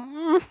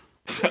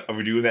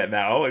we doing that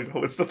now?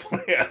 What's the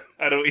plan?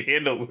 How do we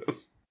handle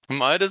this?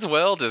 Might as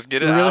well just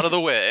get it out of the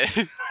way.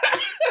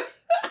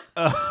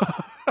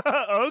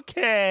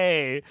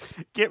 Okay.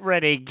 Get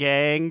ready,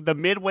 gang. The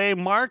midway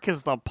mark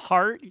is the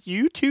part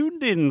you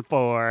tuned in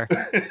for.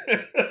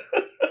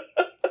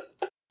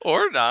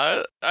 Or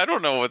not. I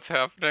don't know what's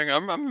happening.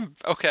 I'm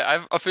okay.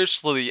 I've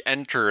officially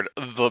entered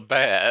the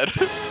bad.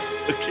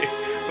 Okay,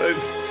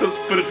 let's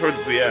put it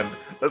towards the end.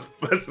 Let's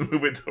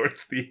move it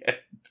towards the end.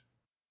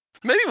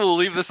 Maybe we'll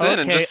leave this in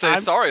and Okay, just say,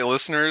 sorry,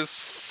 listeners,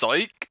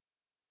 psych.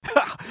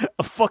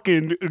 A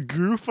fucking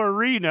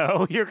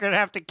goofarino. You're gonna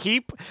have to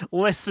keep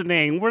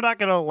listening. We're not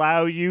gonna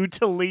allow you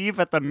to leave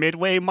at the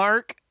midway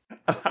mark.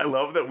 I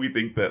love that we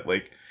think that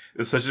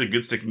it's such a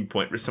good sticking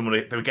point for someone.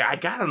 I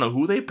gotta know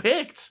who they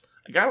picked.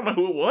 I gotta know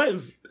who it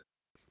was.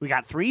 We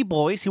got 3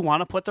 boys who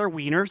want to put their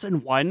wieners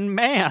in one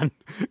man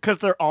because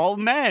they're all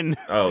men.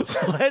 Oh,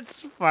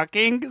 Let's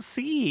fucking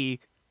see.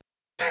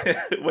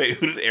 Wait,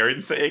 who did Aaron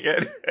say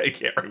again? I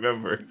can't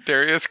remember.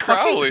 Darius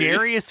Crowley. Fucking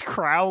Darius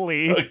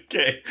Crowley.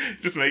 Okay,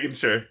 just making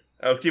sure.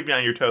 I'll keep you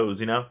on your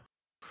toes,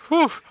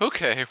 Whew,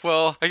 okay,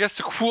 well, I guess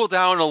to cool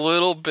down a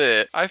little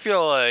bit, I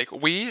feel like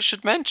we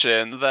should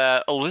mention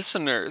that a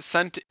listener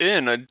sent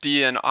in a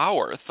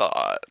DNR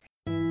thought.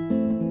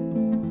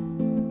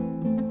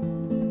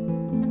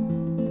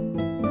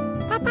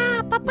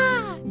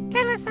 Papa,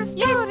 tell us a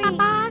story. Yes,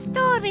 Papa, a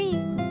story.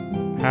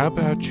 How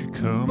about you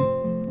come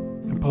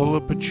and pull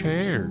up a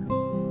chair?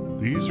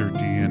 These are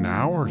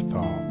our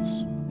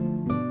thoughts.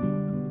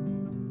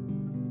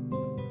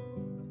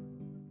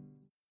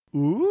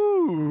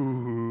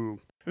 Ooh.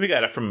 We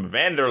got it from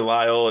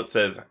Vanderlyle. It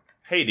says,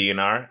 "Hey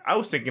DNR, I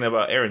was thinking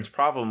about Aaron's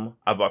problem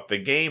about the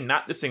game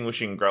not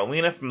distinguishing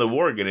Growlina from the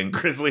Worgen in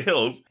Grizzly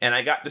Hills, and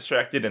I got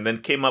distracted and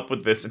then came up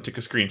with this and took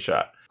a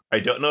screenshot. I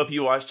don't know if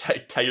you watched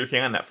Tiger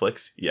King on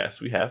Netflix. Yes,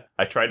 we have.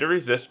 I tried to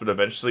resist, but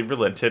eventually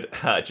relented.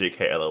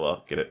 JK,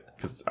 LOL. Get it?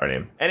 Because it's our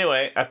name.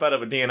 Anyway, I thought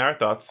of a DNR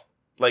thoughts.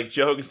 Like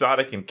Joe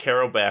Exotic and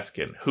Carol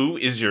Baskin, who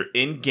is your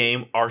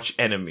in-game arch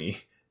enemy?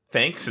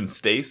 Thanks and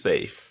stay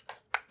safe."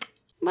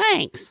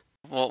 Thanks.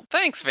 Well,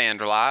 thanks,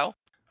 Vanderlyle.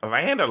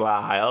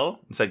 Vanderlyle.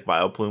 It's like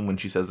Vileplume when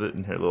she says it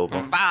in her little...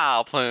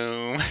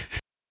 Vileplume.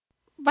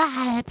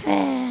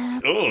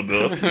 Vileplume. Oh,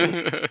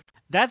 no.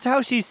 That's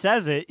how she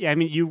says it. I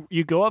mean,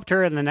 you go up to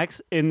her in the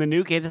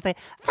new game and say,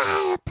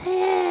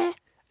 Vileplume.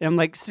 And I'm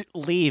like,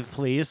 leave,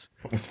 please.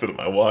 I'm spitting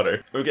my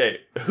water. Okay,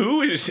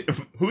 who's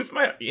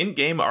my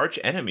in-game arch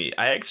enemy?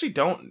 I actually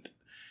don't...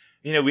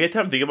 we had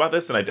time to think about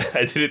this, and I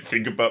didn't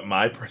think about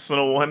my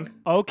personal one.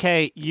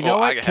 Okay, you know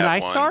what? Can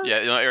I start? Yeah,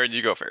 Aaron,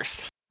 you go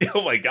first.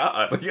 Oh my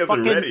god, you guys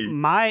Fucking are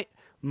ready.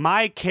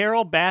 My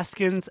Carol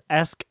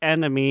Baskins-esque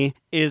enemy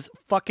is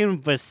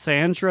fucking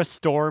Vysandra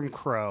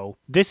Stormcrow.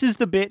 This is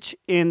the bitch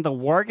in the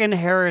Worgen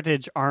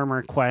Heritage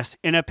Armor quest,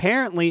 and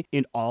apparently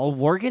in all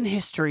Worgen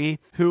history,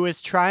 who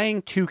is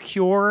trying to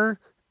cure,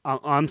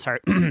 I'm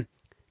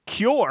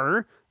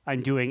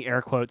doing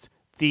air quotes,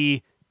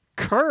 the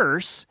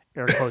curse,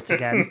 air quotes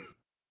again,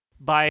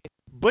 by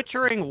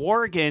butchering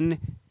Worgen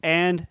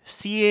and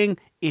seeing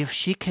if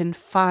she can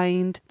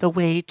find the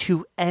way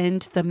to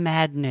end the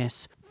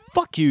madness.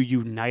 Fuck you,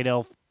 you night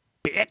elf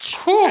bitch.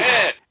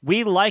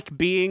 We like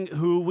being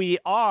who we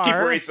are. Keep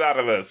Reese out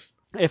of this.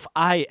 If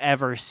I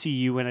ever see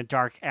you in a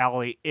dark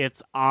alley,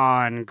 it's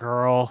on,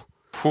 girl.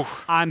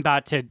 I'm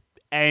about to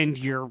end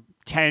your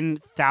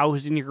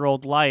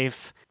 10,000-year-old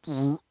life.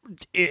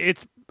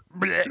 It's...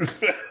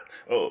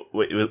 Oh,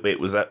 wait,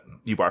 was that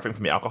you barfing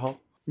from the alcohol?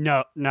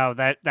 No,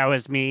 that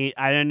was me.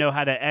 I didn't know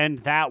how to end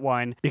that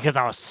one because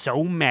I was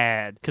so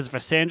mad. Because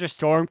Vysandra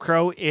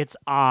Stormcrow, it's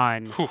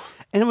on.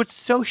 And what's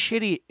so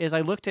shitty is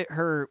I looked at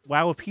her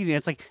Wikipedia,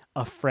 it's like,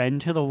 a friend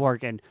to the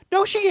Worgen.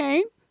 No, she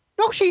ain't.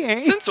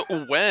 Since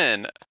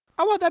when?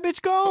 I want that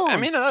bitch gone. I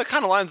mean, that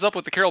kind of lines up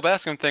with the Carol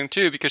Baskin thing,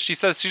 too, because she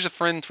says she's a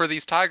friend for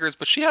these tigers,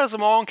 but she has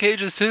them all in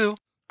cages, too.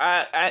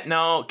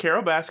 No,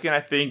 Carol Baskin, I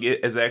think,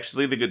 is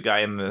actually the good guy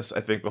in this.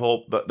 I think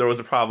there was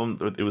a problem.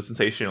 It was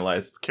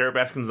sensationalized. Carol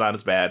Baskin's not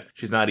as bad.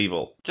 She's not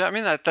evil. Yeah, I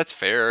mean, that's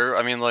fair.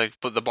 I mean,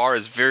 but the bar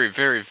is very,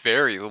 very,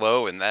 very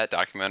low in that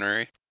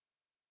documentary.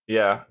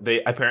 Yeah,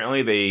 they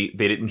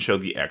didn't show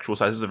the actual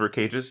sizes of her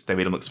cages. They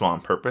made them look small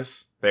on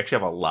purpose. They actually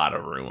have a lot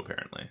of room,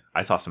 apparently.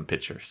 I saw some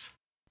pictures.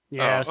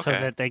 Yeah, so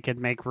that they could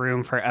make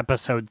room for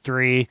episode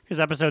 3. Because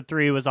episode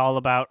 3 was all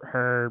about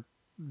her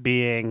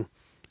being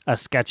a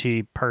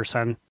sketchy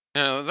person.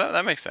 Yeah,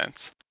 that makes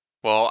sense.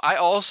 Well, I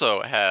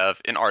also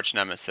have an arch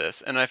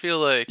nemesis, and I feel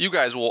like you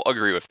guys will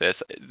agree with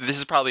this. This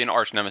is probably an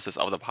arch nemesis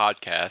of the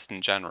podcast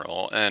in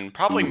general, and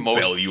probably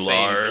most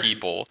sane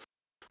people.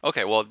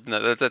 Okay, well,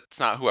 no, that's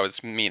not who I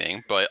was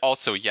meaning, but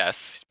also,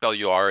 yes,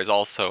 Belluar is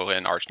also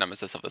an arch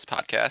nemesis of this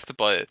podcast,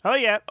 but... Oh,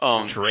 yeah.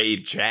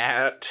 Trade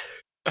chat.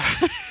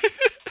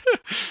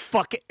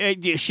 Fuck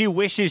it. She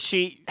wishes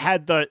she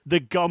had the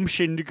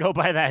gumption to go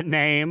by that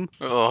name.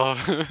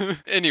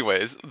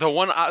 Anyways,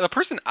 the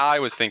person I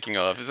was thinking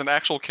of is an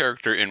actual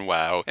character in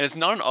WoW, and it's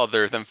none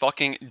other than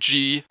fucking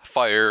G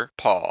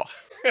Firepaw.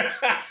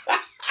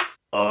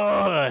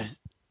 Ugh.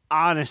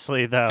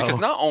 Honestly, though. Because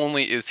not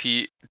only is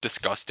he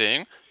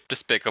disgusting,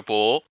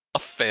 despicable, a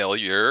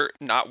failure,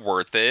 not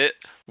worth it,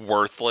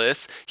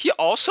 worthless, he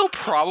also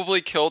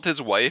probably killed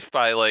his wife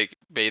by,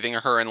 bathing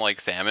her in,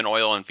 salmon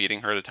oil and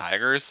feeding her to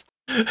tigers.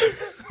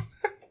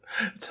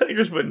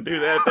 Tigers wouldn't do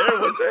that there,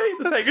 would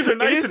they? The tigers are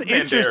nice in Pandaria.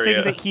 It is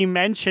interesting that he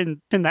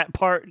mentioned in that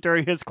part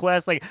during his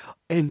quest,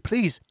 and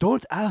please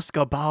don't ask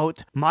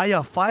about Maya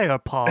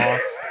Firepaw.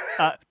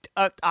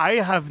 I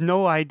have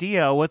no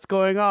idea what's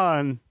going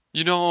on.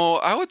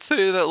 I would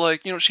say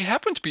that, she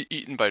happened to be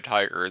eaten by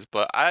tigers,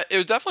 but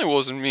it definitely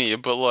wasn't me.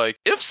 But,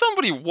 if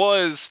somebody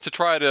was to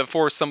try to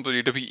force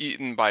somebody to be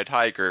eaten by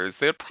tigers,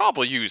 they'd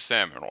probably use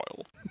salmon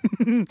oil.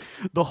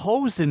 The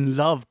Hosen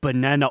love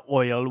banana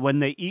oil when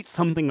they eat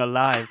something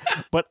alive,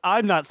 but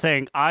I'm not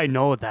saying I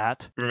know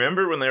that.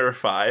 Remember when there were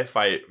five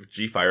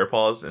G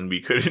Firepaws and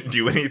we couldn't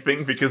do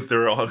anything because they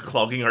were all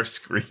clogging our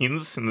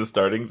screens in the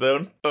starting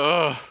zone?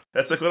 Ugh.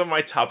 That's one of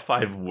my top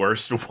 5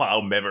 worst WoW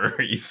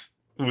memories.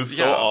 It was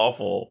so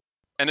awful.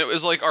 And it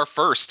was our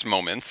first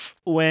moments.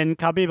 When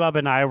Kabibab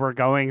and I were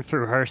going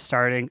through her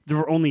starting, there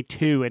were only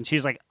 2, and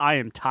she's like, I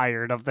am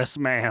tired of this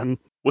man.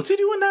 What's he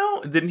doing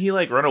now? Didn't he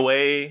run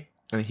away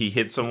and he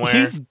hid somewhere?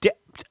 He's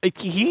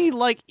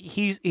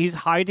he's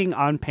hiding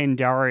on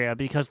Pandaria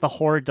because the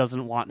Horde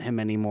doesn't want him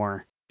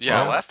anymore.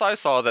 Yeah, last I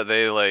saw that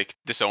they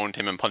disowned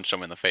him and punched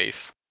him in the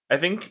face. I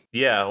think,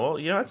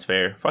 that's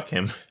fair. Fuck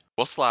him.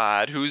 Well,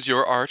 Slide, who's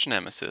your arch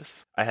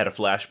nemesis? I had a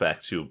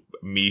flashback to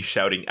me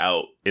shouting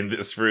out in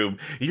this room,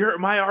 "You're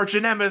my arch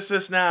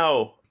nemesis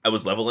now!" I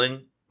was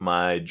leveling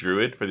my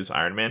druid for this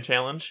Iron Man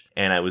challenge,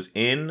 and I was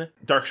in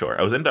Darkshore.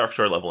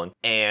 Leveling,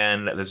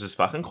 and there's this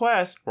fucking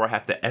quest where I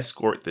have to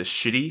escort this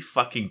shitty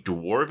fucking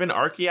dwarven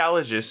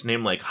archaeologist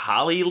named like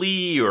Holly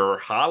Lee or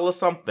Hala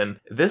something.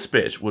 This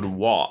bitch would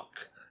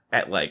walk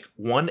at like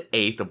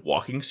 1/8 of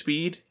walking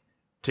speed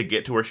to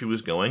get to where she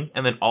was going,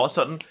 and then all of a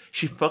sudden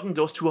she fucking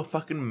goes to a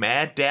fucking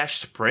mad dash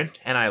sprint,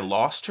 and I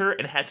lost her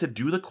and had to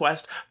do the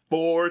quest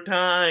 4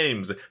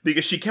 times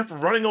because she kept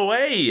running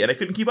away and I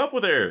couldn't keep up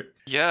with her.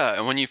 Yeah,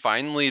 and when you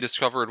finally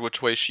discovered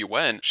which way she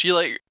went, she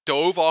like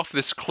dove off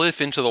this cliff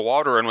into the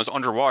water and was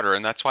underwater,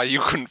 and that's why you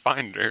couldn't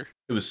find her.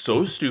 It was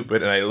so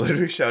stupid, and I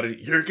literally shouted,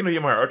 "You're gonna be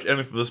my arch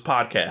enemy for this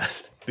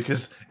podcast,"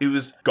 because it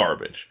was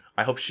garbage.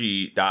 I hope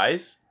she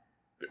dies.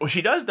 Well,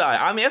 she does die.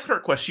 On the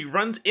escort quest, she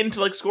runs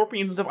into like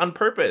scorpions and stuff on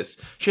purpose.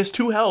 She has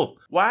 2 health.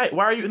 Why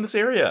are you in this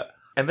area?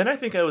 And then I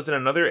think I was in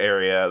another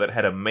area that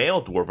had a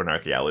male dwarven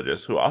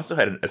archaeologist who also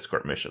had an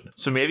escort mission.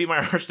 So maybe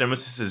my arch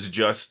nemesis is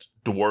just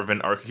dwarven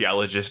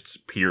archaeologists,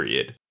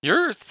 period.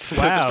 You're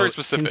Wow, very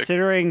specific.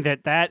 considering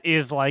that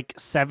is like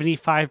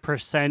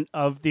 75%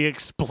 of the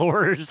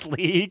Explorers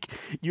League,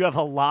 you have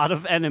a lot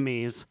of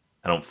enemies.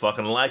 I don't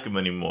fucking like him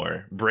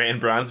anymore. Bran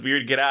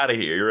Bronzebeard, get out of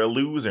here. You're a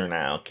loser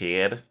now,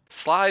 kid.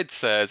 Slide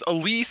says,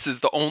 Elise is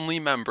the only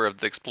member of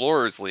the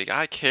Explorers League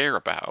I care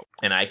about.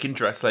 And I can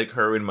dress like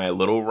her in my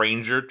little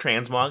ranger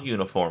transmog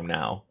uniform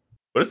now.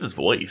 What is his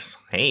voice?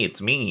 Hey,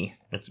 it's me.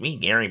 It's me,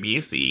 Gary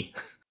Busey.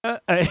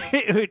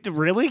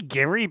 Really?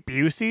 Gary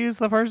Busey is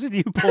the person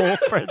you pull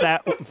for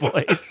that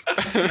voice?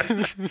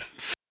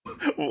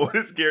 What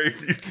does Gary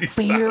Busey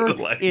Fear sound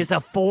like? is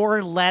a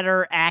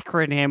 4-letter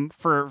acronym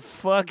for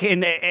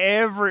fucking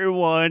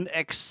everyone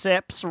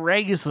except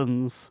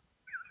raisins.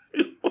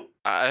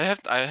 I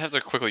have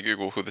to quickly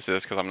Google who this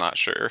is because I'm not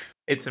sure.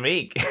 It's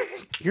me.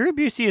 Gary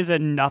Busey is a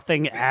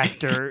nothing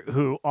actor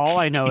who all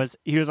I know is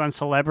he was on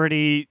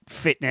Celebrity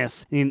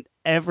Fitness. And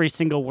every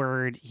single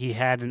word he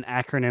had an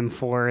acronym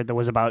for that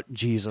was about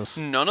Jesus.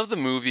 None of the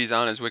movies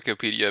on his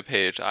Wikipedia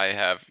page I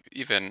have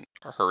even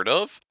heard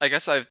of. I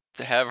guess I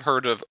have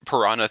heard of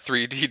Piranha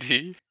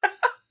 3DD.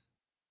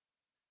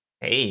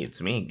 Hey,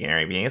 it's me,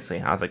 Gary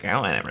Busey. How's it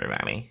going,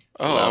 everybody?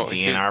 Oh, Love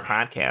DNR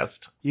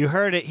podcast. You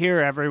heard it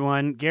here,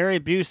 everyone. Gary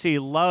Busey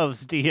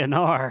loves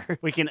DNR.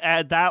 We can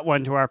add that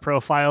one to our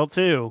profile,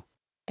 too.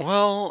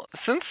 Well,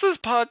 since this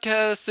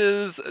podcast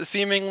is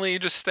seemingly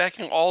just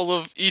stacking all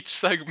of each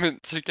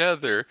segment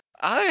together,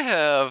 I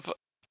have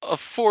a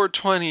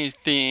 420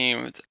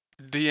 themed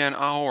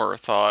DNR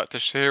thought to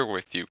share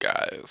with you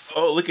guys.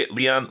 Oh, look at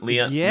Leon.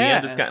 Leon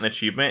Yes. just got an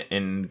achievement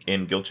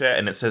in Guild Chat,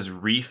 and it says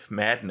Reef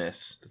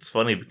Madness. It's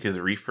funny because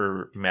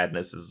Reefer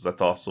Madness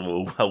that's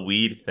also a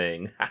weed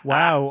thing.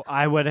 Wow,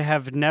 I would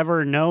have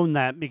never known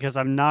that because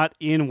I'm not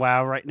in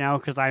WoW right now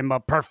because I'm a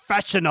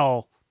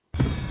professional.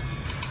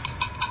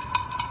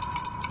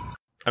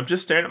 I'm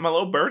just staring at my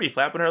little birdie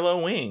flapping her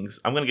little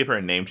wings. I'm going to give her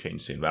a name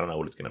change soon, but I don't know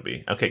what it's going to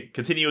be. Okay,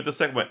 continue with the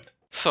segment.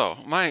 So,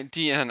 my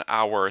DN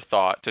hour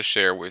thought to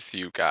share with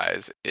you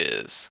guys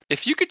is,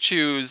 if you could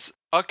choose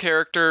a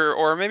character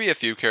or maybe a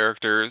few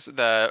characters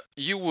that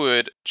you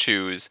would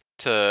choose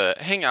to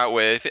hang out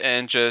with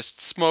and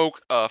just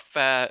smoke a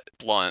fat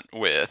blunt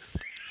with,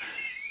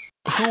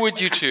 who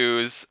would you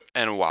choose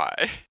and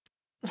why?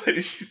 Why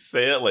did she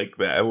say it like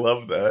that? I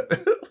love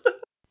that.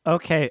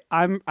 Okay,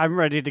 I'm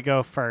ready to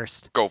go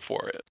first. Go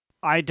for it.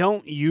 I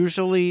don't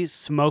usually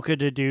smoke a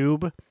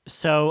doob,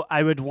 so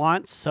I would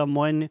want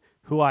someone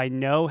who I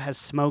know has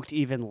smoked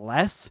even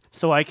less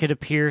so I could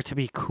appear to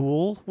be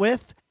cool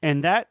with,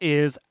 and that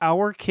is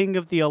our King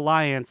of the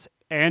Alliance,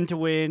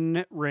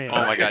 Anduin Rin.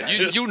 Oh my god,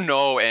 you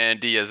know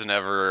Andy has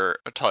never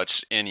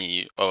touched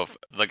any of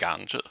the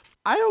ganja.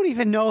 I don't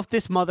even know if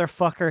this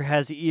motherfucker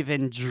has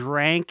even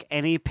drank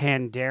any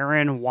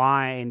Pandaren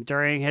wine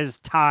during his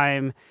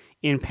time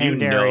in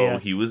Pandaria. You know,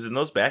 he was in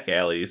those back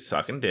alleys,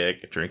 sucking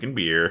dick, drinking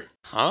beer.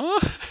 Huh?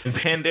 In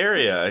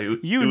Pandaria.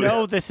 You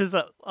know this is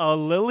a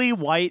lily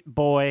white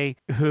boy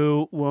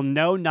who will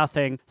know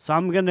nothing, so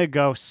I'm gonna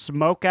go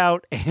smoke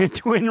out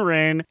Anduin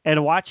Rin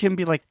and watch him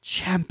be like,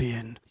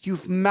 "Champion,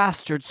 you've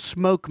mastered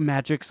smoke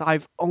magics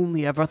I've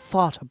only ever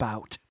thought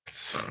about."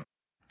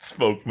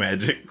 Smoke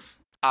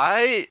magics.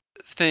 I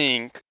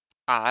think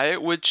I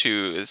would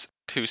choose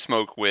to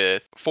smoke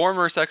with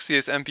former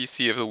sexiest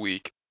NPC of the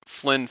week,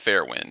 Flynn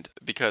Fairwind,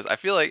 because I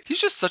feel like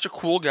he's just such a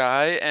cool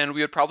guy, and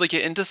we would probably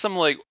get into some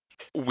like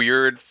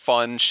weird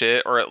fun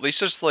shit, or at least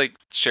just like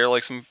share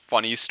like some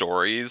funny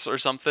stories or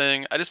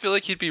something. I just feel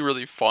like he'd be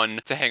really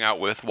fun to hang out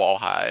with while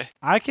high.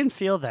 I can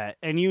feel that,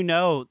 and you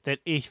know that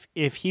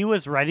if he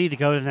was ready to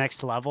go to the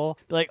next level,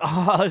 be like,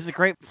 "Oh, this is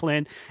great,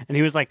 Flynn," and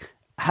he was like,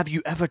 "Have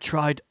you ever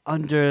tried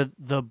under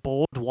the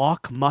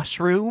boardwalk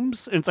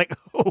mushrooms?" And it's like,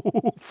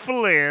 "Oh,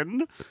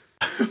 Flynn."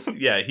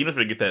 Yeah, he knows how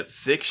to get that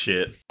sick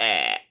shit.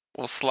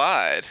 Well,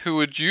 Slide, who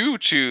would you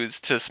choose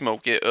to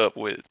smoke it up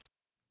with?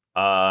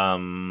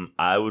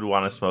 I would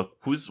want to smoke.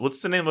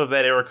 What's the name of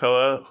that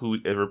Arakoa?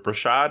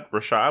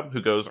 Rashab,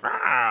 who goes,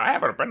 I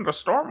haven't been to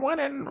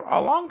Stormwind in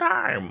a long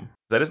time.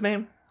 Is that his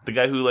name? The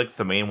guy who likes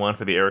the main one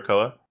for the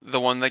Arakoa? The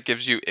one that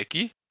gives you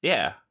icky?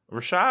 Yeah.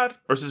 Rashad?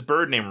 Or is his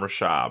bird named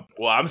Rashab?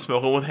 Well, I'm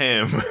smoking with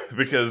him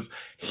because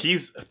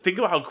think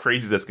about how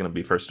crazy that's going to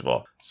be, first of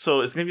all.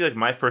 So it's going to be like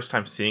my first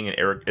time seeing an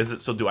Eric.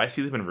 So do I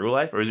see them in real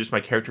life or is it just my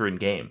character in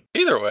game?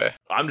 Either way.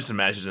 I'm just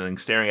imagining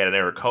staring at an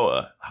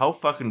Arakoa. How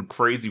fucking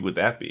crazy would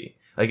that be?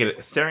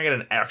 Like staring at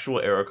an actual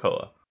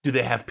Arakoa. Do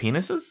they have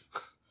penises?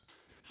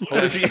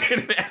 What is the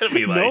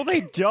anatomy like? No, they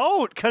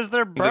don't, because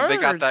they're birds. They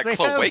got that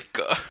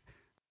cloaca.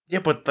 Yeah,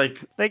 but like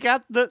They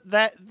got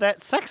that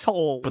sex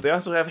hole. but they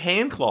also have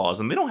hand claws,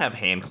 and they don't have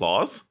hand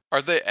claws.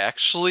 Are they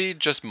actually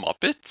just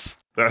Muppets?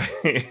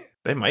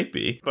 They might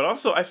be. But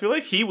also, I feel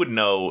like he would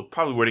know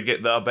probably where to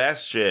get the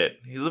best shit.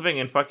 He's living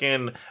in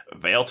fucking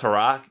Vale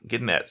Tarak,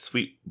 getting that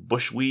sweet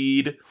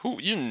bushweed.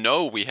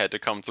 We had to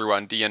come through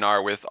on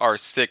DNR with our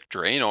sick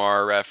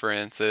Draenor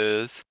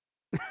references.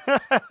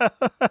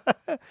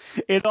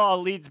 It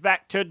all leads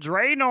back to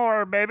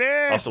Draenor,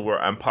 baby. Also,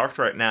 where I'm parked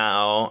right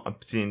now, I'm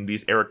seeing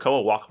these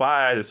Arakoa walk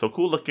by. They're so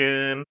cool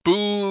looking.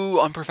 Boo!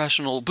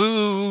 Unprofessional.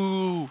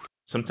 Boo!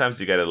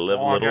 Sometimes you gotta live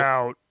a Walk little.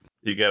 out.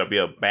 You gotta be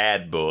a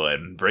bad boy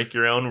and break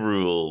your own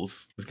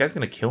rules. This guy's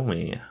gonna kill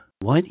me.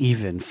 What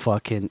even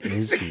fucking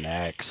is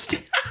next?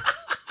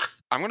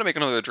 I'm gonna make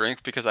another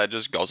drink because I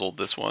just guzzled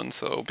this one,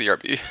 so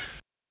BRB.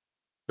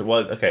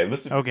 Well, okay,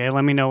 let's Okay,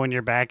 let me know when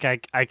you're back.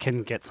 I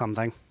can get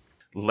something.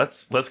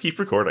 let's keep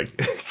recording.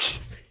 What's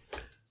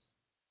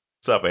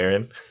up,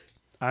 Aaron?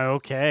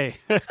 Okay.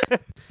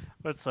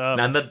 What's up?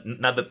 Now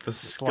that the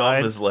scum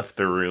Slide. has left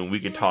the room, we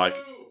could talk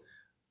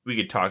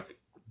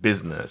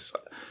business.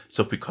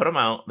 So if we cut them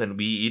out, then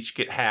we each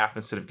get half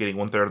instead of getting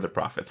 1/3 of the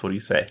profits. What do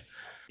you say?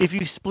 If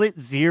you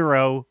split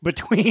 0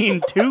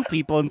 between 2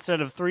 people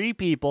instead of 3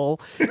 people,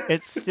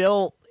 it's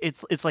still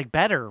it's like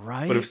better,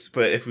 right?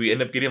 But if we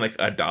end up getting like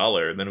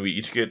 $1, then we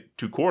each get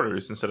 2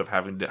 quarters instead of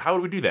having to. How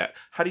do we do that?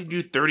 How do you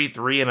do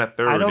 33 and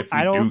 1/3 if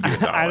we do get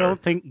 $1? I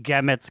don't think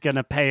Gemmit's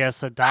gonna pay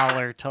us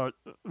 $1 to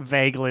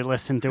vaguely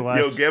listen to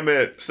us. Yo,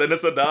 Gemmit, send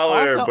us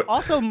 $1.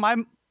 Also,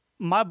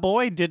 my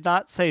boy did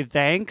not say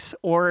thanks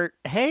or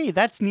hey,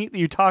 that's neat that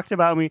you talked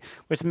about me,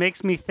 which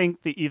makes me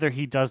think that either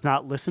he does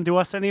not listen to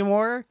us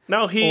anymore,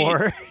 No,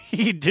 or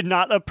he did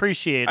not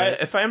appreciate it.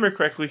 If I remember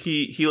correctly,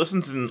 he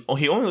listens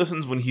he only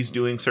listens when he's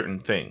doing certain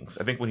things.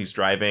 I think when he's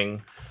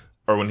driving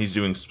or when he's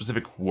doing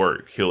specific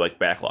work, he'll like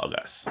backlog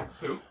us.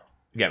 Who?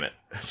 Gemmit.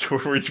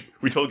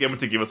 We told Gemmit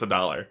to give us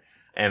 $1,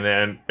 and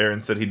then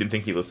Aaron said he didn't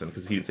think he listened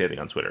because he didn't say anything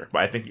on Twitter.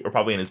 But I think we're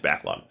probably in his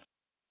backlog.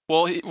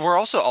 Well, we're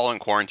also all in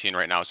quarantine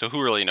right now, so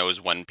who really knows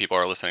when people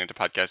are listening to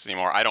podcasts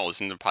anymore? I don't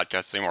listen to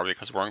podcasts anymore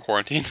because we're in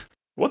quarantine.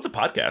 What's a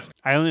podcast?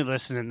 I only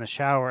listen in the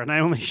shower, and I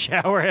only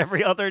shower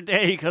every other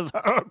day because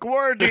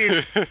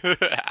quarantine.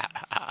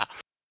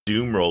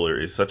 Doomroller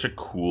is such a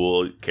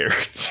cool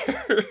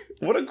character.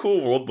 What a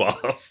cool world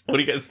boss. What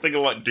do you guys think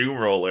about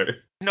Doomroller?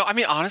 No, I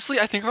mean, honestly,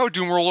 I think about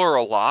Doomroller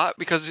a lot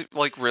because,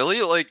 like,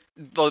 really, like,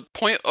 the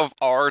point of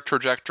our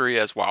trajectory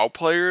as WoW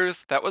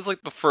players, that was,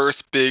 like, the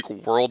first big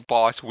world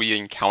boss we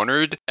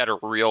encountered at a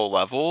real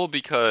level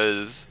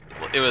because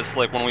it was,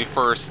 like, when we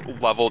first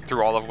leveled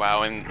through all of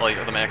WoW and,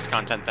 like, the max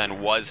content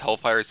then was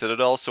Hellfire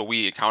Citadel, so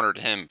we encountered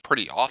him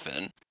pretty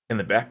often. In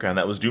the background,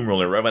 that was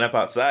Doomroller revving up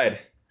outside,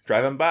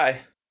 driving by.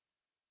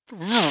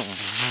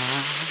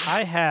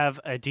 I have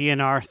a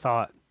DNR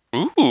thought.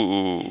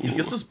 Ooh. He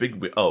gets this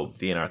big.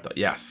 DNR thought.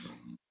 Yes.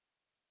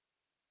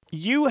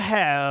 You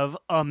have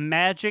a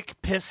magic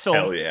pistol.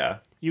 Hell yeah.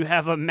 You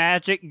have a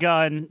magic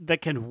gun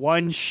that can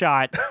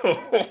one-shot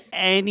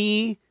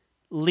any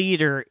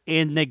leader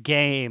in the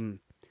game.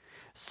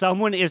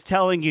 Someone is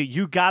telling you,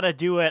 you gotta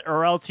do it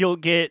or else you'll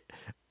get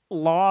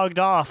logged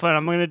off and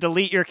I'm going to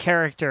delete your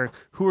character.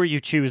 Who are you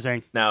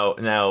choosing? Now,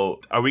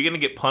 are we going to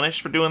get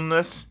punished for doing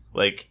this?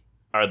 Like,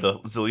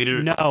 is the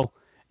leader... No.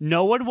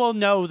 No one will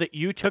know that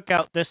you took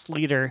out this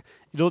leader.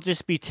 It'll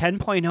just be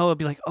 10.0. It'll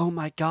be like, oh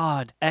my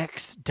god,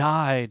 X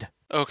died.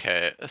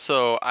 Okay,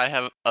 so I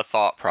have a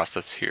thought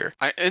process here.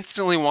 I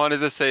instantly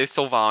wanted to say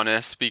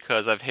Sylvanas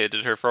because I've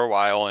hated her for a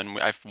while and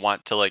I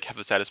want to like have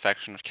the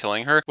satisfaction of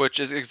killing her, which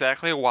is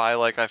exactly why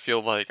like I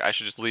feel like I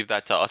should just leave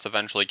that to us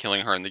eventually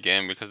killing her in the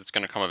game because it's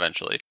going to come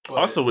eventually.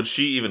 Also, would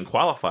she even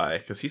qualify?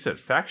 Because he said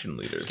faction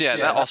leaders. Yeah,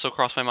 that also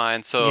crossed my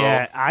mind. So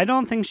yeah, I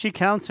don't think she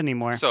counts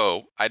anymore.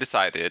 So I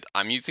decided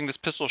I'm using this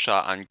pistol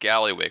shot on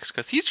Gallywix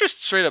because he's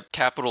just straight up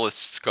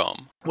capitalist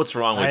scum. What's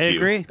wrong with I you?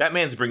 agree. That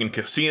man's bringing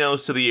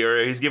casinos to the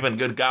area. He's giving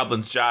good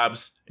goblins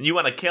jobs. And you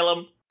want to kill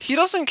him? He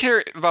doesn't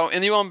care about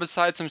anyone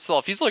besides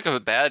himself. He's like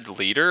a bad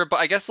leader, but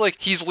I guess like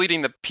he's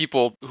leading the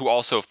people who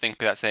also think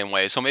that same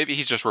way. So maybe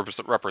he's just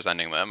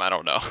representing them. I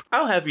don't know.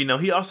 I'll have you know,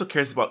 he also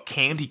cares about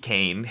Candy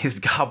Cane, his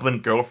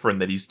goblin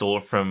girlfriend that he stole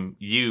from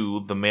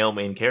you, the male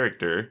main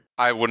character.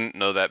 I wouldn't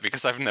know that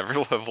because I've never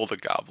leveled a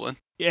goblin.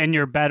 And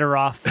you're better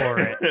off for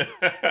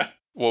it.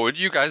 What would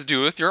you guys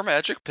do with your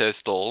magic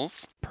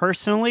pistols?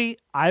 Personally,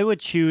 I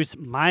would choose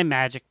my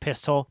magic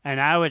pistol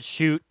and I would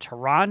shoot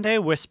Tyrande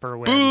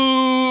Whisperwind.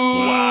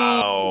 Boo!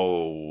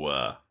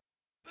 Wow.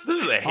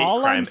 This is a hate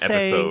All crime I'm saying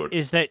episode.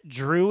 is that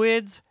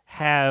druids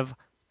have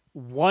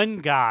one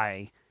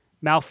guy.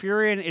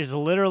 Malfurion is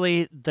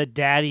literally the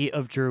daddy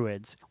of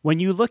druids. When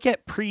you look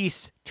at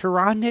priests,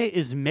 Tyrande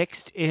is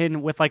mixed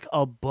in with like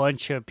a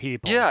bunch of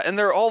people. Yeah, and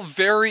they're all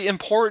very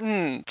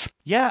important.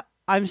 Yeah,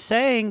 I'm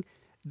saying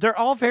they're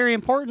all very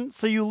important,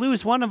 so you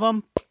lose one of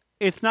them,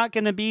 it's not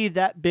going to be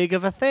that big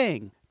of a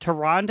thing.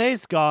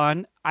 Tyrande's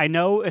gone. I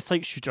know it's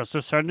like she just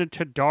ascended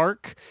to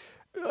Dark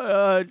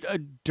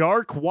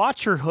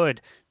Watcherhood.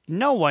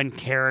 No one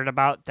cared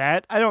about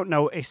that. I don't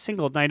know a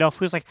single night elf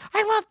who's like,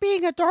 I love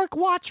being a Dark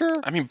Watcher.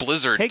 I mean,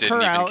 Blizzard Take didn't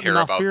her even out, care and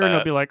about Malfurion will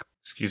that. be like,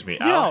 Excuse me,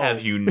 Yo. I'll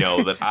have you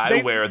know that I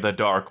They- wear the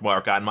dark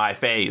mark on my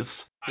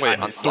face. Wait,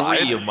 And on Slide?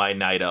 3 of my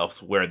night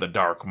elves wear the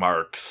dark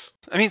marks.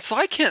 I mean, so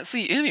I can't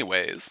see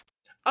anyways.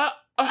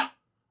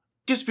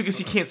 Just because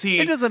he can't see,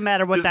 it doesn't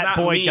matter what does that not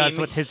boy mean does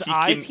with his he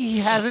eyes. can- He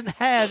hasn't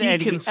had he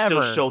any can still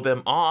ever. show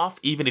them off,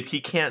 even if he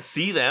can't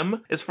see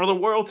them. It's for the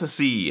world to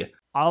see.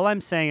 All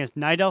I'm saying is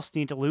night elves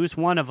need to lose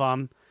one of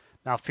them.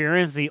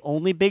 Malfurion's the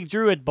only big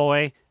druid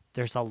boy.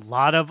 There's a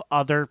lot of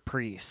other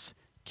priests.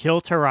 Kill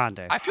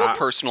Tyrande. I feel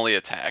personally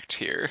attacked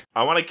here.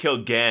 I want to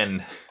kill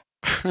Gen.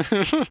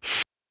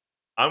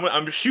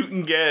 I'm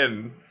shooting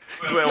Gen.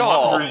 'Cause I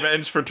Y'all. want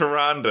revenge for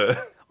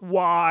Tyrande.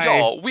 Why?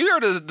 Y'all, we are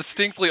the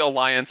distinctly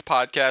Alliance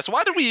podcast.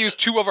 Why did we use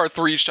 2 of our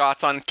 3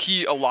 shots on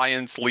key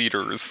Alliance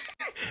leaders?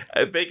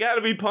 They gotta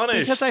be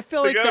punished. Because I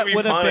feel They like gotta that be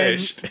would have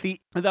punished. been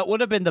that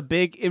would have been the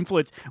big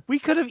influence. We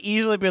could have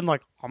easily been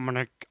like, I'm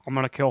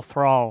gonna kill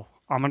Thrall.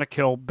 I'm gonna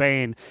kill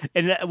Bane,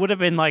 and that would have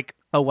been like,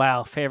 oh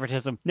wow,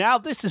 favoritism. Now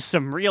this is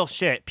some real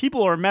shit.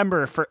 People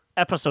remember for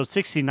episode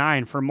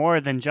 69 for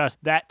more than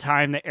just that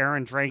time that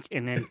Aaron drank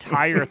an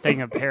entire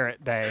thing of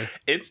Parrot Bay.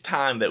 It's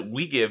time that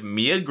we give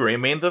Mia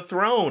Greymane the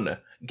throne.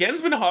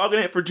 Gen's been hogging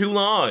it for too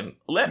long.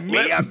 Let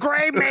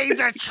Greymane's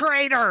a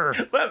traitor.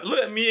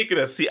 let Mia get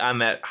a seat on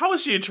that. How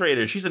is she a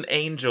traitor? She's an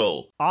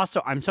angel.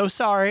 Also, I'm so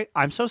sorry.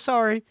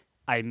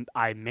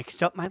 I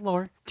mixed up my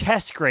lore.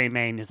 Tess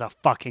Greymane is a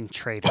fucking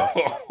traitor.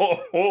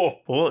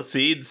 Well,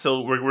 see,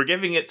 so we're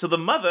giving it to the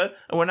mother,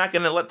 and we're not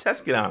going to let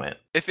Tess get on it.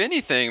 If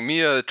anything,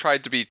 Mia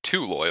tried to be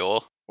too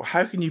loyal. Well,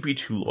 how can you be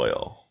too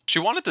loyal? She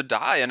wanted to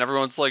die, and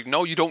everyone's like,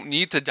 no, you don't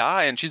need to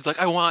die. And she's like,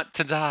 I want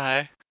to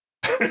die.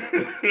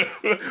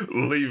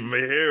 Leave me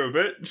here,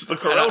 bitch. The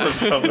corona's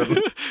coming.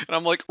 And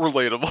I'm like,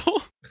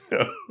 relatable.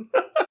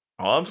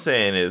 All I'm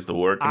saying is the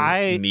work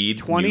need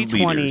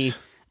 2020, new leaders.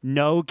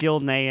 no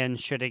Gilnean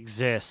should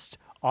exist.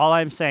 All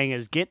I'm saying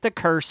is get the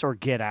curse or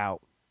get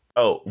out.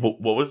 Oh,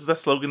 what was the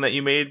slogan that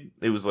you made?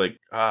 It was like,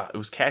 it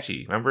was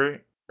catchy.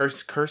 Remember?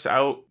 Curse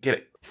out, get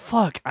it.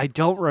 Fuck, I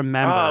don't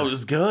remember. Oh, it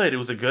was good. It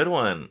was a good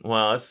one.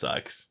 Well, it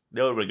sucks.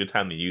 That would have been a good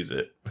time to use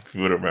it if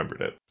you would have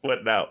remembered it.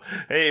 What now?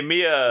 Hey,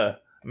 Mia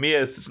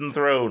sits in the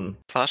throne.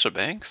 Sasha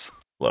Banks?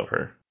 Love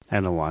her. I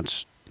don't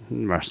watch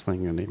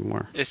wrestling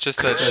anymore. It's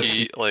just that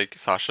she, like,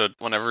 Sasha,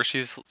 whenever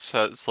she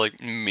says,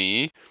 like,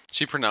 me,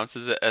 she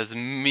pronounces it as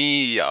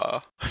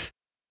Mia.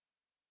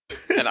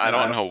 And I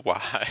don't know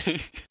why.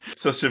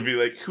 So she'll be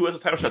like, who has a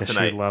title shot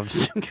tonight?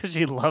 Because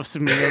she loves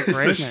Mia So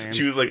Greymane.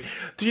 she was like,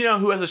 do you know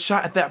who has a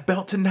shot at that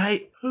belt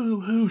tonight?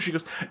 Who? She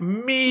goes,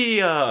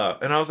 Mia.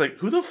 And I was like,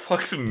 who the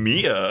fuck's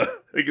Mia?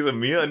 Like, is a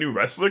Mia a new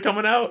wrestler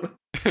coming out?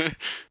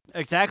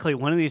 Exactly.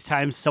 One of these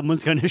times,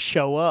 someone's going to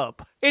show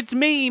up. It's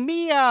me,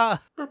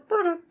 Mia.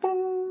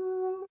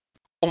 Oh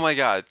my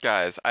god,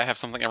 guys, I have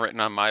something written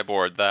on my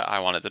board that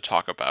I wanted to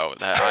talk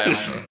about.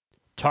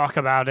 Talk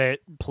about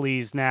it,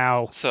 please,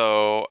 now.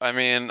 So, I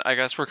mean, I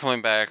guess we're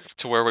coming back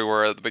to where we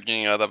were at the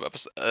beginning of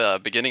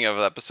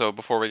the episode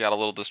before we got a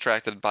little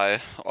distracted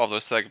by all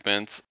those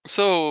segments.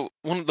 So,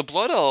 one of the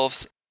Blood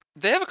Elves,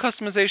 they have a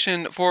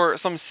customization for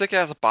some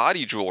sick-ass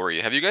body jewelry.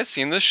 Have you guys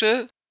seen this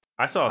shit?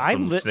 I saw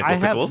some snickle I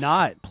have pickles.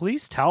 not.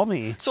 Please tell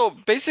me. So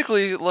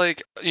basically,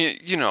 like,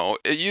 you know,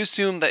 you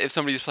assume that if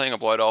somebody's playing a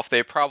Blood Elf,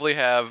 they probably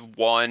have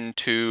 1,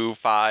 2,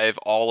 5,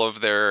 all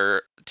of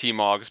their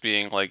T-Mogs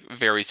being, like,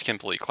 very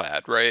skimpily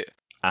clad, right?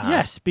 Uh-huh.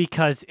 Yes,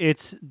 because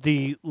it's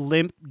the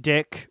limp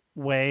dick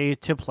way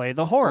to play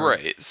the horror.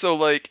 Right. So,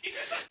 like,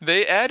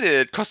 they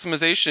added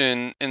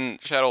customization in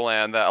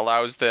Shadowland that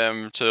allows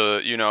them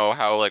to, you know,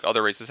 how, like,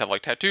 other races have,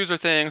 like, tattoos or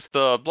things.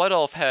 The Blood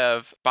Elf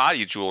have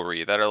body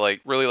jewelry that are,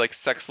 like, really, like,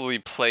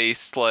 sexily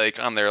placed,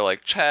 like, on their,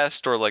 like,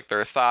 chest or, like,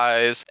 their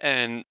thighs.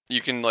 And you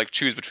can, like,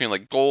 choose between,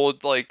 like,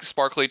 gold, like,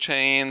 sparkly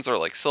chains or,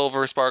 like,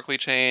 silver sparkly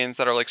chains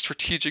that are, like,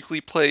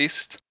 strategically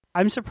placed.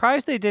 I'm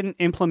surprised they didn't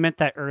implement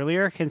that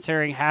earlier,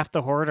 considering half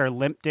the horde are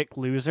limp dick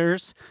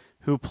losers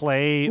who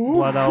play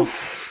Blood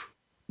Elf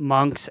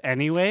monks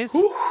anyways.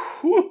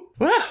 Wow,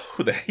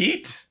 the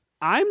heat.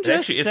 I'm It just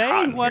actually is hot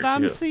saying in what here,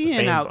 I'm too. The seeing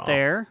fan's out off.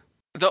 there.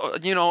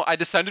 You know, I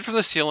descended from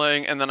the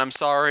ceiling, and then I'm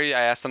sorry,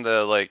 I asked them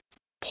to, like,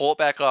 pull it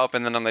back up,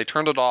 and then they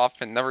turned it off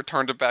and never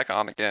turned it back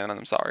on again. And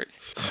I'm sorry.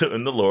 So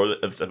in the lore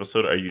of this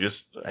episode,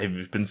 have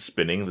you been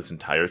spinning this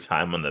entire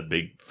time on the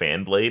big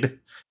fan blade?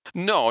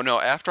 No.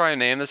 After I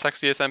named the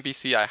sexiest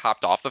NPC, I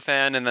hopped off the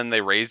fan, and then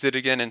they raised it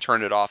again and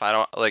turned it off. I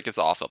don't like it's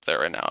off up there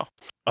right now.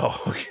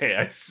 Oh, okay,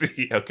 I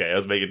see. Okay, I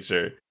was making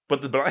sure.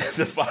 But the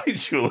body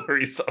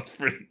jewelry sounds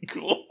pretty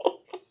cool.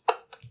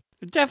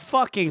 That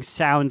fucking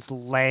sounds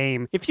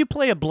lame. If you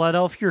play a Blood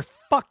Elf, you're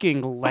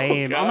fucking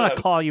lame. I'm God.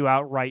 gonna call you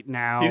out right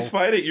now.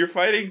 You're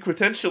fighting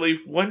potentially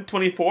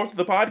 1/24th of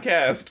the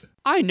podcast.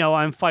 I know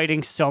I'm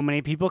fighting so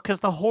many people because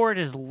the Horde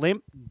is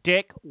limp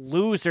dick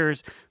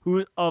losers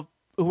who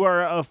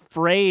are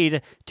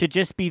afraid to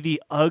just be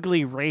the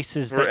ugly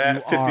races We're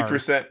that at you are.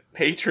 50%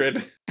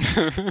 hatred.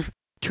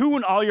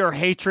 Tune all your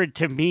hatred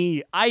to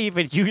me. I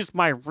even used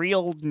my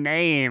real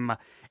name,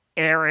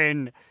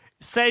 Aaron.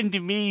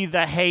 Send me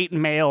the hate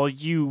mail,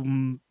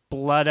 you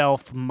Blood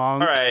Elf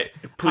monks. All right,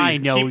 please I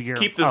know you're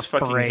keep this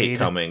fucking hate afraid.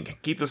 coming.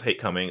 Keep this hate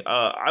coming.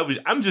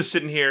 I'm just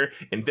sitting here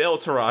in Vale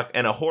Tarok,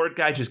 and a Horde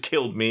guy just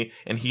killed me,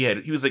 and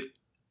he was like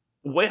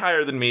way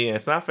higher than me, and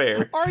it's not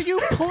fair. Are you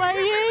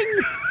playing?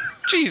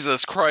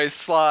 Jesus Christ,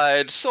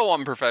 Slide. So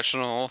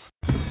unprofessional.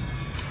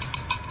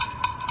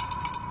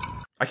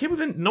 I can't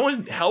believe no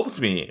one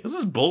helped me. This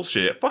is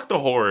bullshit. Fuck the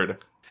Horde.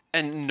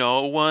 And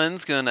no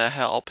one's gonna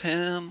help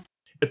him.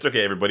 It's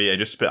okay, everybody. I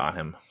just spit on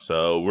him,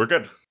 so we're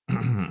good.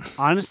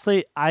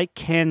 Honestly, I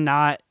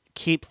cannot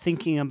keep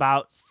thinking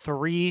about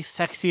 3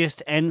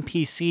 sexiest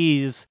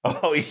NPCs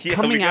Oh yeah,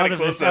 coming we gotta out of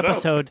close this that up.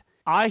 episode.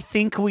 I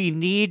think we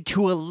need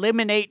to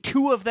eliminate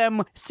 2 of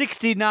them.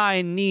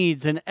 69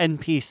 needs an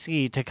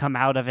NPC to come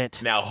out of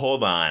it. Now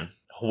hold on.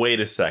 Wait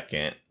a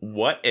second.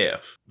 What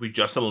if we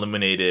just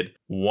eliminated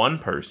one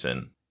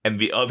person and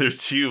the other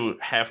 2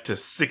 have to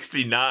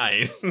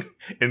 69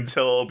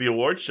 until the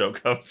award show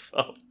comes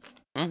up?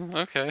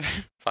 Okay,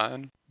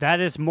 fine.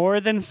 That is more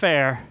than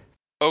fair.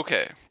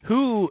 Okay.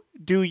 Who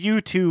do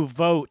you 2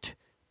 vote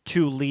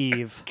to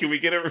leave? Can we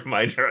get a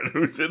reminder on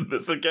who's in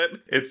this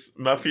again? It's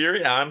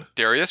Malfurion.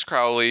 Darius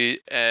Crowley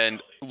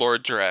and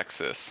Lord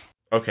Jaraxxus.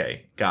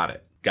 Okay, got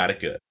it. Got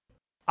it good.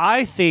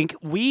 I think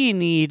we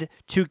need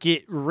to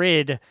get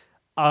rid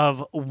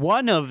of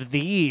one of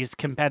these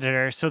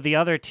competitors so the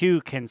other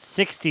 2 can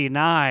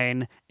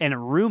 69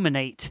 and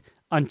ruminate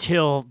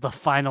until the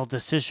final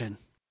decision.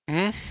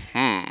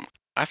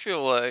 I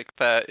feel like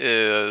that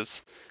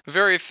is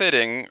very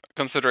fitting,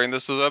 considering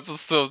this was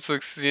episode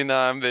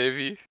 69,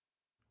 baby.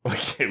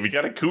 Okay, we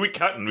gotta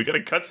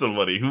cut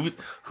somebody.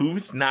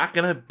 Who's not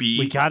gonna be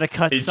We gotta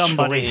cut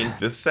somebody. enjoying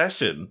this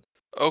session?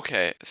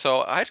 Okay,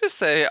 so I just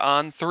say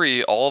on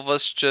 3, all of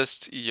us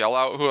just yell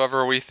out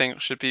whoever we think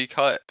should be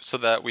cut so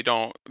that we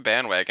don't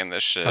bandwagon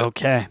this shit.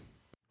 Okay.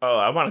 Oh,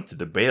 I wanted to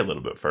debate a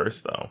little bit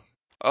first though.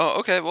 Oh,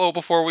 okay. Well,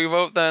 before we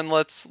vote, then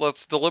let's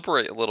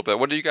deliberate a little bit.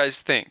 What do you guys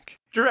think?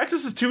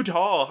 Jaraxxus is too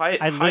tall. How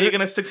are you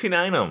gonna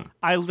 69 him?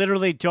 I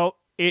literally don't.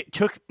 It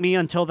took me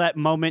until that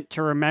moment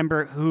to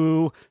remember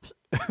who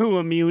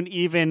Immune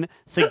even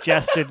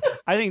suggested.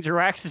 I think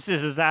Jaraxxus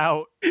is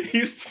out.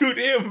 He's too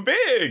damn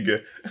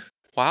big.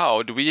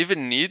 Wow, do we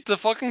even need the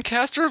fucking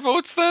caster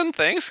votes then?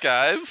 Thanks,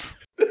 guys.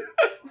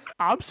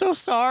 I'm so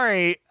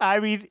sorry. I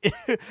mean,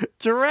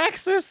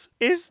 Jaraxxus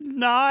is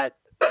not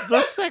the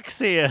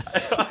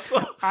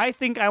sexiest. I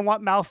think I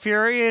want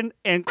Malfurion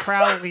and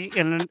Crowley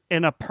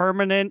in a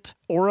permanent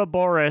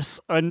Ouroboros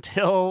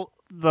until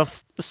the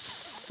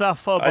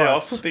Suffabus. I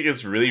also think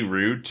it's really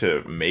rude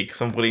to make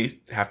somebody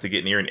have to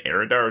get near an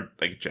Eridar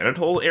like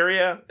genital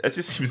area. That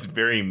just seems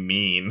very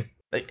mean.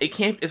 Like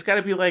it's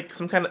gotta be like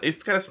some kind of,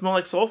 it's gotta smell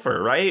like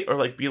sulfur, right? Or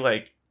like be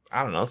like,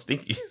 I don't know,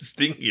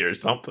 stinky or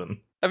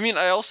something. I mean,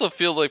 I also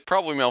feel like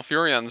probably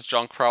Malfurion's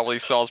junk probably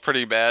smells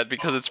pretty bad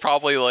because it's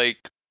probably like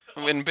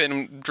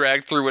been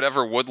dragged through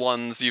whatever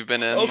woodlands you've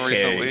been in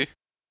recently.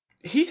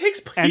 He takes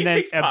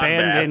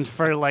abandoned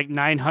for like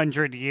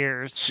 900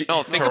 years.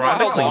 No, think about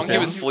how long he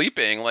was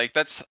sleeping. Like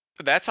that's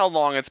how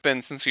long it's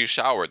been since he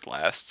showered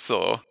last.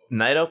 So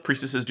Night Elf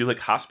priestesses do like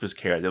hospice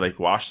care. They like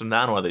wash them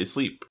down while they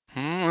sleep.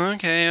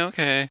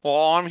 Okay. Well,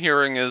 all I'm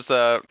hearing is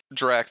that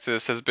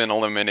Jaraxxus has been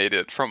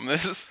eliminated from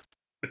this.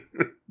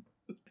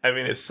 I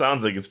mean, it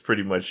sounds like it's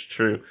pretty much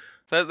true.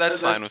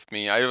 That's fine with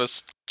me. I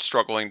was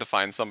struggling to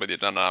find somebody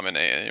to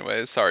nominate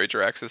anyways. Sorry,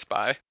 Jaraxxus,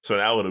 bye. So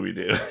now what do we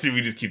do? Do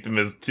we just keep them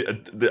as...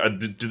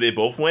 do they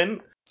both win?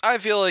 I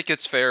feel like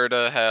it's fair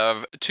to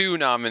have 2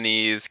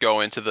 nominees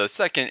go into the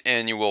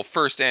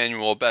first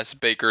annual Best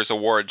Bakers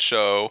Award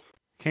show.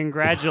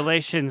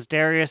 Congratulations,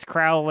 Darius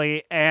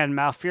Crowley and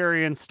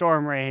Malfurion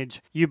Stormrage.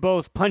 You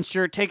both punched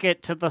your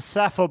ticket to the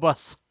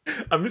Suffabus.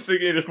 I'm just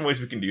thinking of different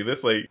ways we can do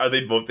this. Like, are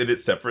they both in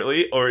it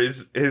separately? Or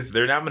is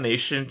their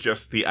nomination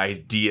just the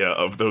idea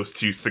of those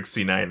 2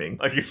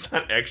 69ing? Like, it's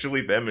not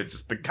actually them, it's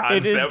just the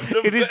concept of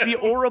them. It is the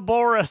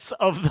Ouroboros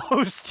of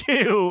those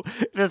 2.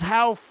 Just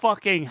how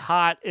fucking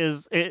hot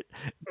is it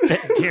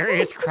that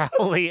Darius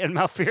Crowley and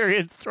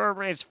Malfurion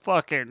Stormrage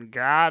fucking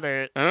got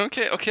it.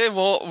 Okay,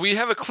 well, we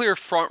have a clear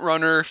front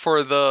runner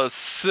for the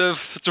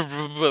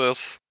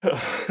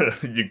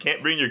You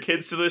can't bring your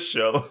kids to this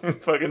show. Let me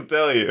fucking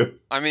tell you.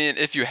 I mean,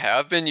 if you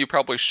have been, you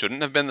probably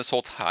shouldn't have been this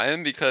whole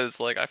time because,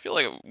 like, I feel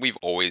like we've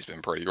always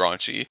been pretty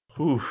raunchy.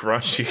 Ooh,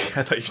 raunchy.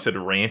 I thought you said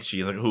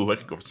ranchy. I was like, ooh, I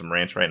could go for some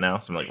ranch right now.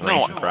 Some, like,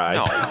 ranch and fries.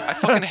 No, I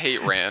fucking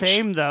hate ranch.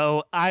 Same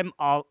though. I'm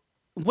all.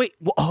 Wait,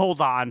 hold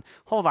on.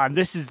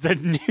 This is the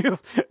new.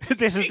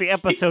 This is the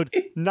episode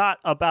not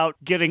about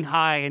getting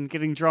high and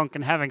getting drunk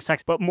and having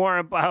sex, but more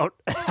about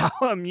how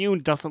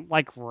Immune doesn't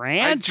like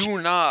ranch. I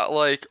do not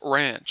like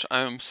ranch.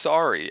 I'm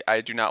sorry.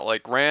 I do not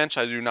like ranch.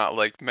 I do not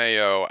like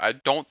mayo. I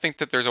don't think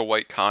that there's a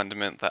white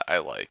condiment that I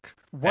like.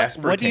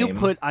 What do you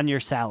put on your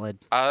salad?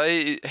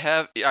 I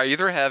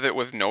either have it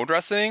with no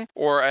dressing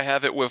or I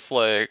have it with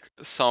like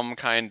some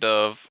kind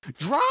of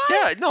dry.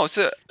 Yeah, no,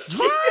 so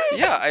Dry.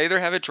 yeah, I either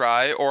have it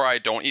dry or I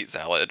don't eat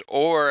salad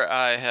or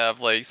I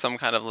have like some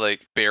kind of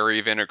like berry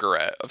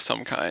vinaigrette of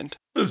some kind.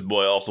 This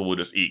boy also will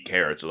just eat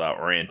carrots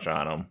without ranch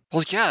on them.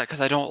 Well, yeah, because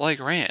I don't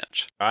like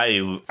ranch. I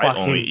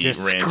only eat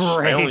ranch.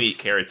 I only eat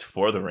carrots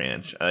for the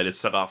ranch. I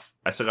suck off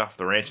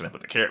the ranch and I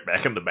put the carrot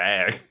back in the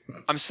bag.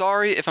 I'm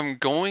sorry, if I'm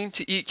going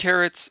to eat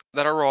carrots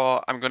that are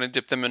raw, I'm going to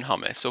dip them in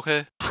hummus,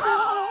 okay?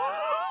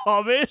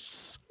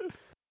 Hummus?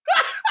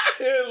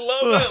 I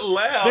love that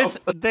laugh.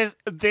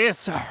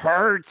 This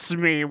hurts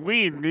me.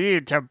 We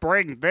need to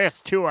bring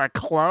this to a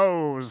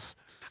close.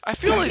 I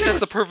feel like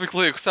that's a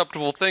perfectly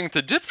acceptable thing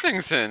to dip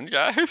things in,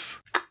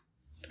 guys.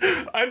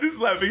 I'm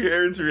just laughing at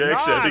Aaron's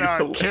reaction. I think it's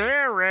hilarious.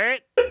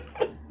 Carrot. I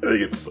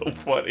think it's so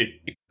funny.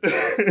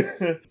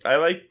 I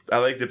like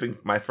dipping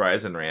my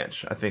fries in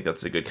ranch. I think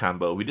that's a good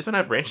combo. We just don't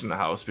have ranch in the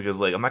house because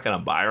like I'm not gonna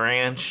buy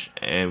ranch,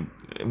 and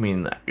I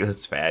mean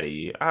it's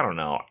fatty. I don't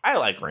know. I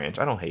like ranch.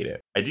 I don't hate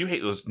it. I do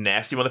hate those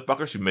nasty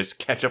motherfuckers who mix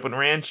ketchup and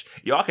ranch.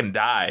 Y'all can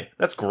die.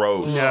 That's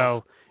gross.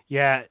 No.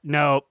 Yeah,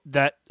 no,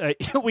 that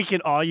we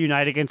can all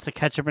unite against the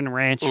ketchup and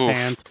ranch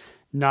fans.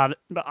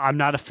 I'm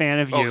not a fan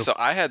of you. Oh, so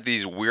I had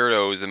these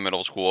weirdos in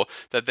middle school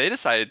that they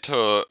decided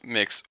to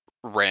mix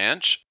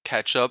ranch,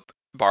 ketchup,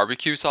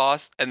 barbecue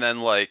sauce, and then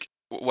like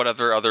what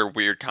other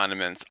weird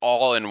condiments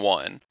all in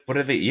one. What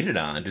did they eat it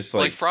on? Just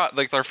like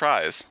their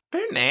fries.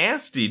 They're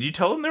nasty. Did you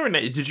tell them they were?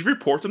 Did you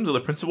report them to the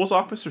principal's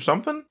office or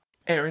something?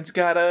 Aaron's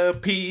gotta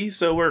pee,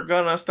 so we're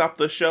gonna stop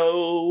the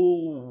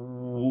show.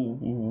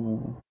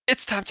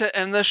 It's time to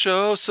end the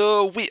show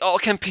so we all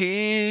can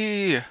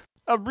pee.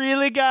 I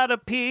really gotta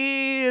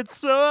pee. It's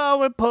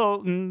so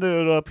important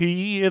that I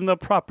pee in the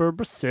proper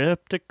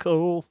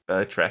receptacle.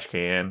 Trash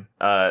can.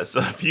 So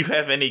if you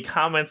have any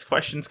comments,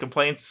 questions,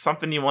 complaints,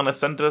 something you want to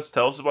send us,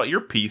 tell us about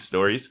your pee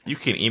stories, you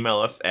can email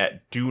us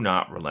at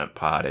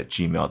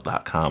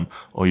donotrelenttpod@gmail.com,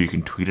 or you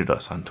can tweet at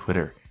us on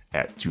Twitter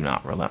at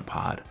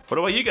donotrelenttpod. What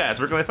about you guys?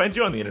 Where can I find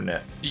you on the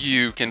internet?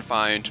 You can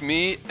find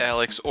me,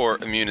 Alex or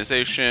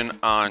Immunization,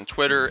 on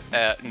Twitter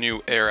at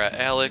New Era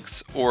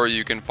Alex, or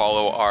you can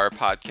follow our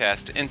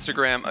podcast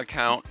Instagram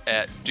account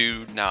at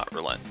Do Not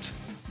Relent.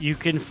 You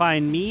can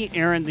find me,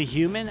 Aaron the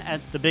Human,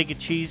 at The Big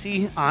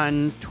Cheesy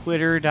on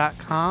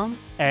Twitter.com,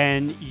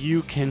 and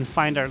you can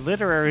find our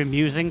literary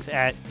musings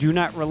at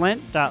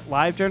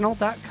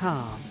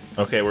donotrelent.livejournal.com.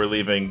 Okay, we're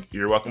leaving.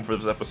 You're welcome for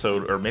this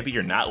episode, or maybe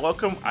you're not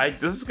welcome.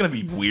 This is gonna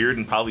be weird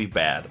and probably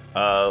bad.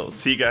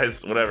 See you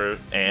guys, whatever,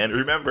 and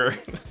remember...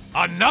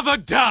 Another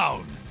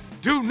down!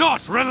 Do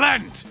not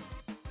relent!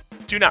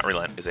 Do Not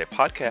Relent is a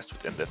podcast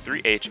within the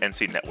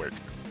 3HNC network,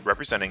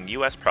 representing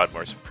U.S.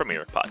 Proudmoore's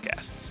premier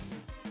podcasts.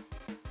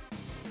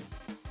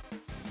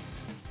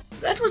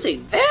 That was a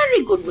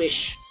very good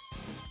wish.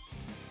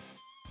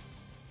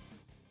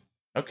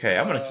 Okay,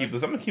 I'm gonna keep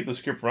the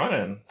script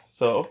running.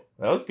 So,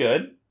 that was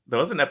good. That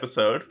was an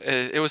episode.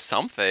 It was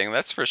something,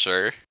 that's for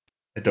sure.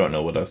 I don't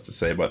know what else to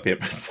say about the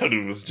episode.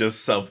 It was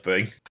just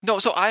something. No,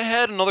 so I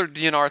had another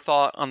DNR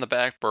thought on the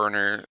back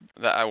burner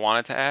that I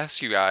wanted to ask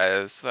you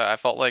guys that I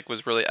felt like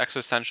was really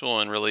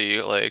existential and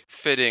really like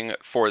fitting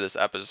for this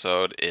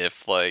episode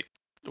if like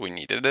we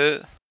needed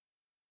it.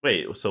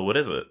 Wait, so what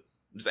is it?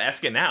 Just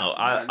ask it now.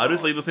 I'll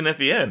just leave this in at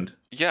the end.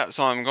 Yeah,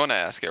 so I'm going to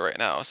ask it right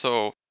now.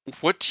 So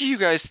what do you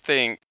guys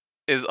think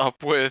is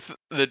up with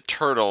the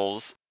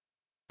turtles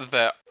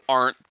that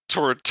aren't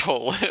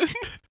Tortollan?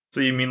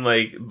 So you mean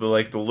like the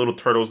little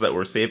turtles that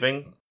we're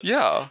saving?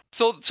 Yeah.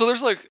 So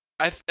there's like,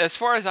 as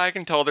far as I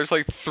can tell, there's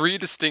like 3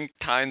 distinct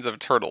kinds of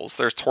turtles.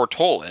 There's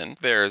Tortollan,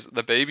 there's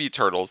the baby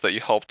turtles that you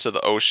help to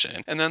the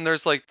ocean, and then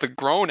there's like the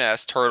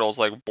grown-ass turtles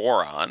like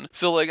Boron.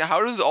 So like,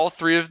 how do all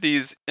 3 of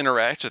these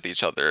interact with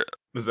each other?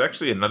 There's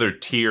actually another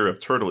tier of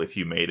turtle if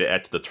you made it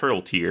at the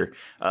turtle tier.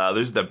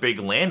 There's the big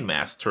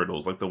landmass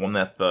turtles, like the one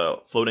that the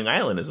floating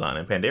island is on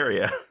in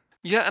Pandaria.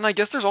 Yeah, and I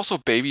guess there's also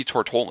baby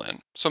Tortollan.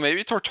 So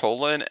maybe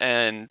Tortollan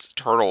and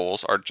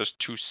turtles are just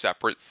 2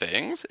 separate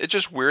things. It's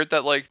just weird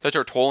that like the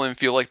Tortollan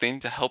feel like they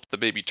need to help the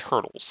baby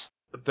turtles.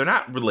 They're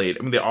not related.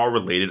 I mean, they are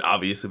related,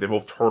 obviously. They're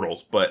both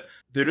turtles, but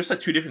they're just like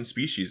 2 different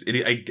species.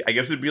 I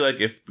guess it'd be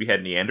like if we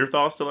had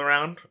Neanderthals still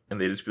around,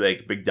 and they'd just be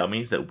like big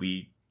dummies that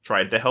we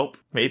tried to help,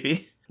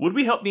 maybe. Would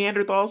we help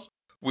Neanderthals?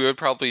 we would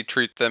probably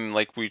treat them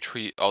like we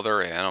treat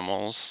other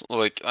animals.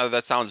 Like,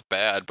 that sounds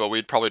bad, but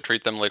we'd probably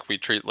treat them like we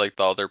treat like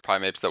the other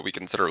primates that we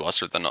consider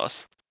lesser than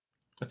us.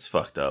 That's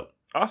fucked up.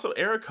 Also,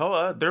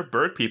 Arakoa, they're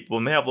bird people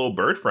and they have little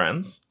bird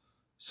friends.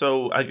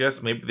 So I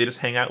guess maybe they just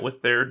hang out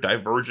with their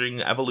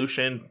diverging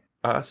evolution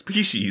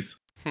species.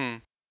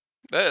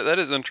 That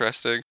is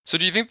interesting. So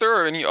do you think there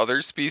are any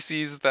other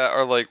species that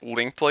are like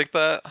linked like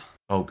that?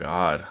 Oh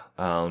god.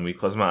 Let me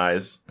close my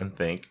eyes and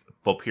think.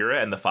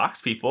 Vulpera and the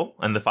fox people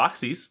and the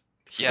foxies.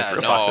 Yeah,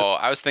 Vulpera no, foxes.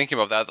 I was thinking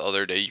about that the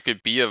other day. You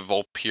could be a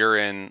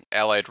Vulperan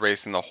allied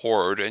race in the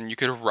Horde, and you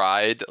could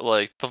ride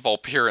like the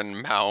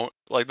Vulperan mount,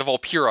 like the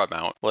Vulpera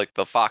mount, like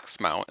the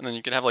fox mount, and then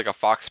you could have like a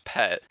fox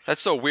pet.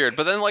 That's so weird.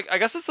 But then, like, I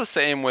guess it's the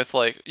same with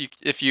like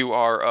if you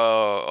are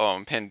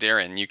a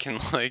Pandaren, you can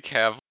like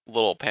have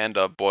little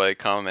panda boy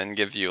come and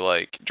give you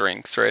like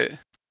drinks, right?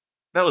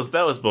 That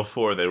was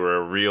before they were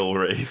a real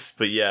race.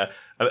 But yeah,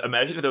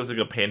 imagine if there was like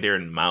a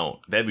Pandaren mount.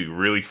 That'd be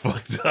really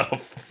fucked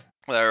up.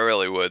 That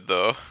really would,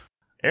 though.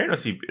 Aaron,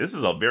 this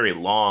is a very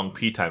long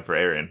pee time for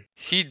Aaron.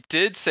 He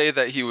did say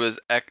that he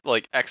was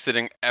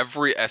exiting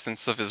every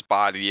essence of his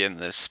body in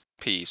this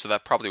pee, so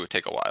that probably would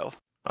take a while.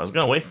 I was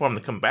gonna wait for him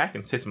to come back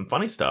and say some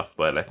funny stuff,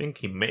 but I think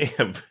he may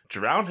have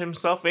drowned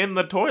himself in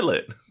the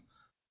toilet.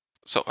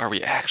 So are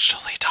we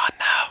actually done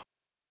now?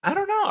 I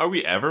don't know. Are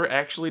we ever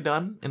actually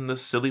done in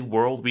this silly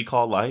world we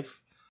call life?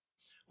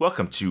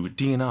 Welcome to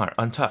DNR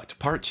Untucked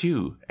Part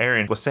 2.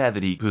 Aaron was sad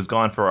that he was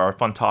gone for our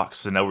fun talks,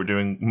 so now we're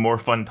doing more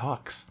fun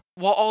talks.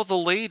 While all the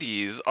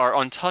ladies are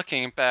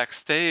untucking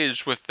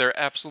backstage with their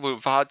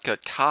absolute vodka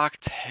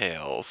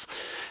cocktails,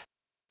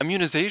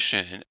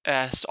 Immunization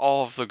asked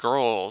all of the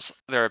girls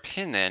their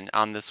opinion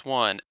on this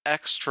one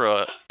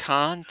extra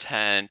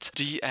content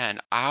DN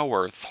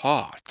Our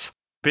Thought.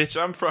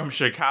 Bitch, I'm from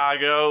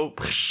Chicago.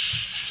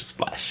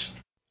 Splash.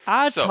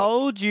 I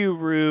told you,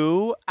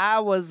 Rue,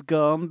 I was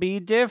gonna be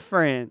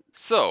different.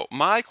 So,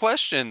 my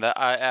question that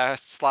I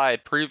asked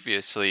Slide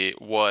previously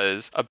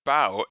was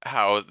about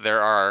how there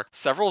are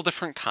several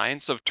different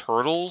kinds of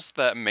turtles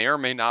that may or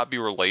may not be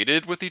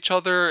related with each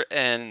other,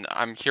 and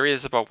I'm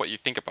curious about what you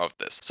think about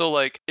this. So,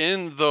 like,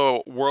 in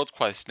the World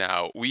Quest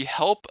now, we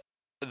help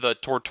the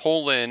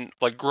Tortolan,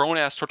 like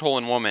grown-ass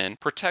Tortolan woman,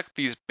 protect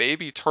these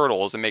baby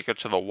turtles and make it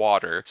to the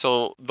water.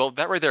 So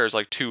that right there is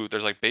like two.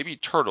 There's like baby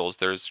turtles,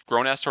 there's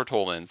grown-ass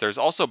Tortolans, there's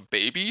also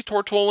baby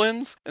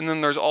Tortolans, and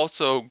then there's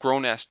also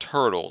grown-ass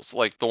turtles,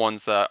 like the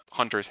ones that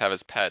hunters have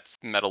as pets.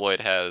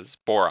 Metalloid has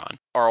Boron.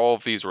 Are all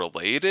of these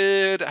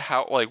related?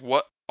 How, like,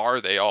 what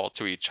are they all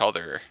to each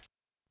other?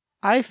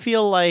 I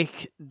feel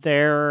like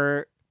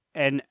they're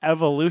an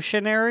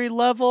evolutionary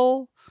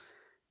level.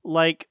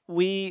 Like,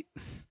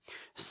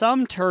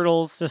 some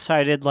turtles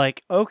decided,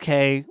 like,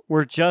 okay,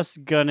 we're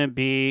just gonna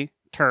be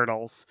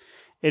turtles.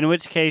 In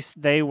which case,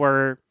 they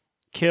were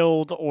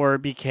killed or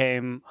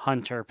became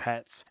hunter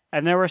pets.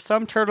 And there were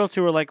some turtles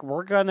who were like,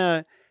 we're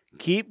gonna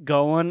keep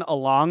going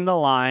along the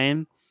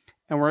line,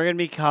 and we're gonna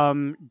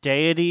become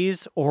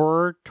deities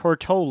or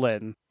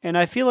Tortolan. And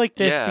I feel like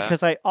this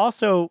because I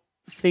also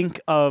think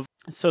of,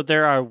 so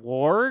there are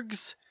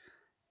wargs,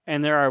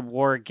 and there are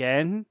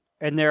worgen,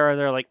 and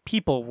they're like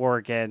people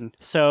worgen.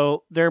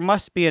 So there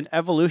must be an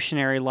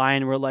evolutionary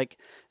line where like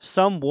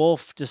some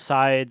wolf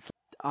decides,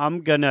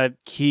 I'm gonna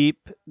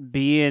keep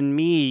being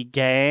me,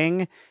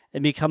 gang,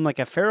 and become like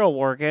a feral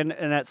worgen.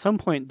 And at some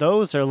point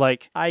those are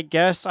like, I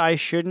guess I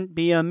shouldn't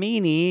be a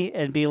meanie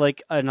and be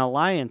like an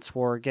alliance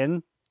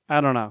worgen.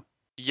 I don't know.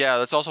 Yeah,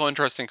 that's also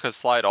interesting because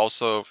Slide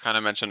also kind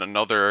of mentioned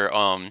another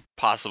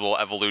possible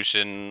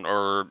evolution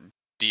or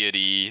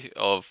deity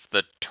of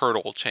the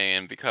turtle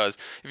chain, because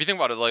if you think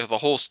about it, like the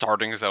whole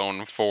starting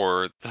zone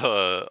for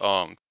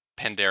the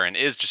Pandaren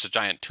is just a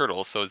giant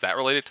turtle. So is that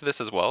related to this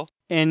as well?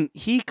 And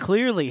he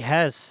clearly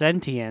has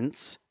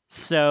sentience.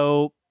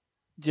 So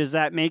does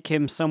that make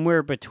him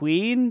somewhere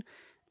between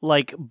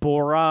like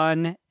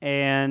Boron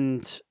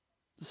and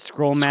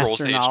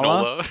Scrollmaster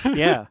Nala?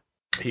 Yeah.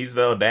 He's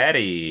the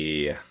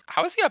daddy.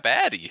 How is he a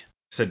baddie?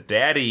 It's a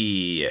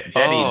daddy.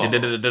 Daddy.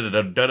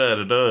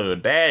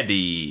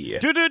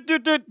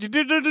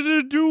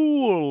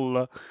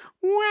 Duel.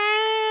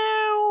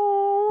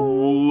 Wow.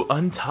 Ooh,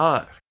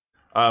 Untucked.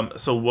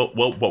 So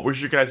what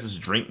was your guys'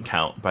 drink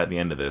count by the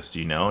end of this? Do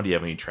you know? Do you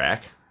have any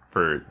track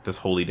for this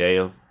holy day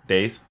of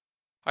days?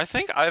 I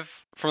think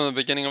I've, from the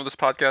beginning of this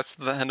podcast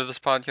to the end of this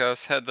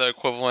podcast, had the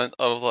equivalent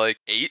of like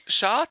 8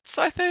 shots,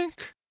 I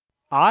think.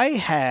 I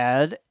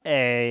had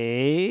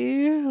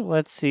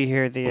let's see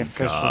here, the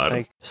official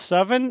thing.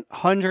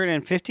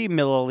 750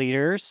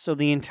 milliliters, so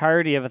the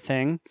entirety of a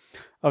thing,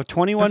 of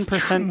 21%.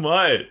 That's too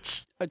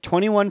much.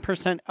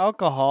 21%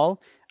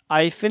 alcohol.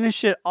 I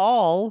finished it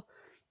all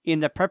in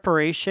the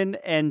preparation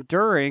and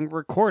during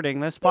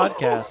recording this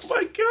podcast. Oh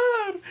my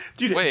god.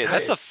 Dude, wait,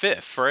 that's a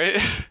fifth, right?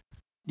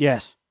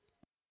 Yes.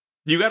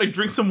 You gotta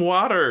drink some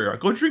water.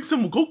 Go get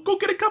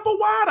a cup of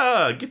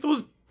water.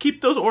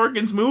 Keep those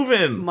organs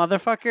moving.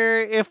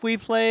 Motherfucker, if we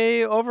play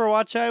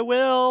Overwatch, I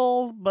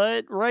will.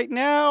 But right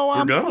now,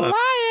 I'm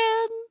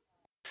flying.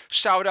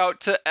 Shout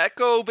out to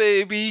Echo,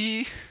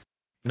 baby.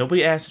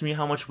 Nobody asked me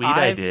how much weed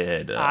I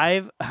did.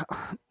 I've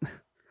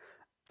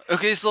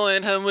Okay,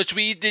 Sloan, how much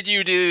weed did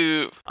you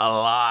do? A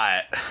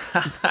lot.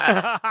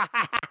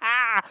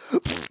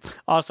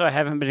 Also, I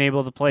haven't been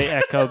able to play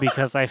Echo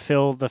because I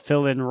filled the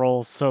fill-in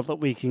roles so that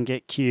we can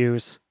get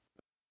cues.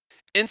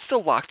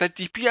 Insta lock that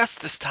DPS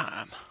this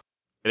time.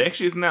 It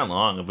actually isn't that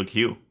long of a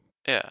queue.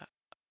 Yeah.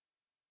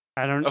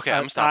 I don't. Okay,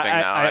 I'm stopping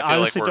now. I feel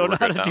honestly like don't know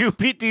how we're to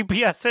good do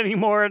DPS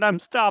anymore, and I'm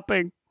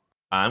stopping.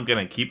 I'm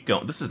gonna keep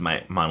going. This is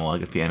my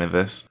monologue at the end of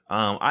this.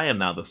 I am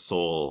now the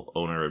sole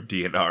owner of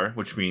DNR,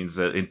 which means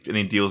that if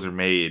any deals are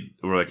made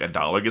where like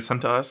 $1 gets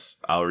sent to us,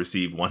 I'll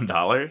receive $1,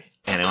 and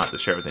I don't have to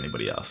share it with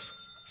anybody else.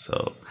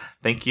 So,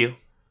 thank you,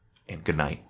 and good night.